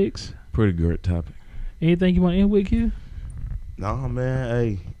topics. Pretty good topic. Anything you want to end with, Q? Nah, man.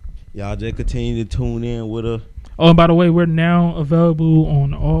 Hey, y'all just continue to tune in with us. Oh, and by the way, we're now available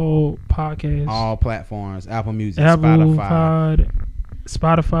on all podcasts, All platforms, Apple Music, Apple Spotify.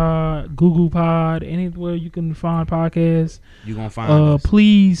 Spotify, Google Pod, anywhere you can find podcasts. You gonna find us.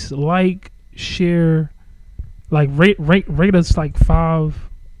 Please like, share, like rate us like 5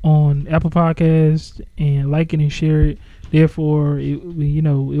 on Apple Podcasts and like it and share it. Therefore,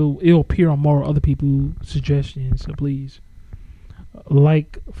 it'll appear on more other people's suggestions. So please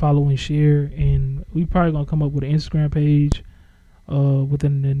like, follow, and share. And we probably gonna come up with an Instagram page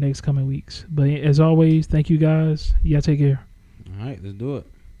within the next coming weeks. But as always, thank you guys. Y'all take care. All right, let's do it.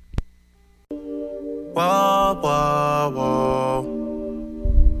 Whoa, whoa, whoa.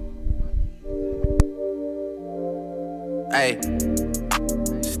 Hey,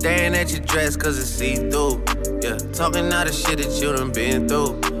 staring at your dress cause it's see-through. Yeah, talking all the shit that you done been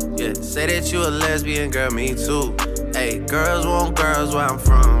through. Yeah, say that you a lesbian, girl, me too. Hey, girls want girls where I'm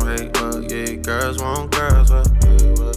from. Hey, yeah, girls want girls.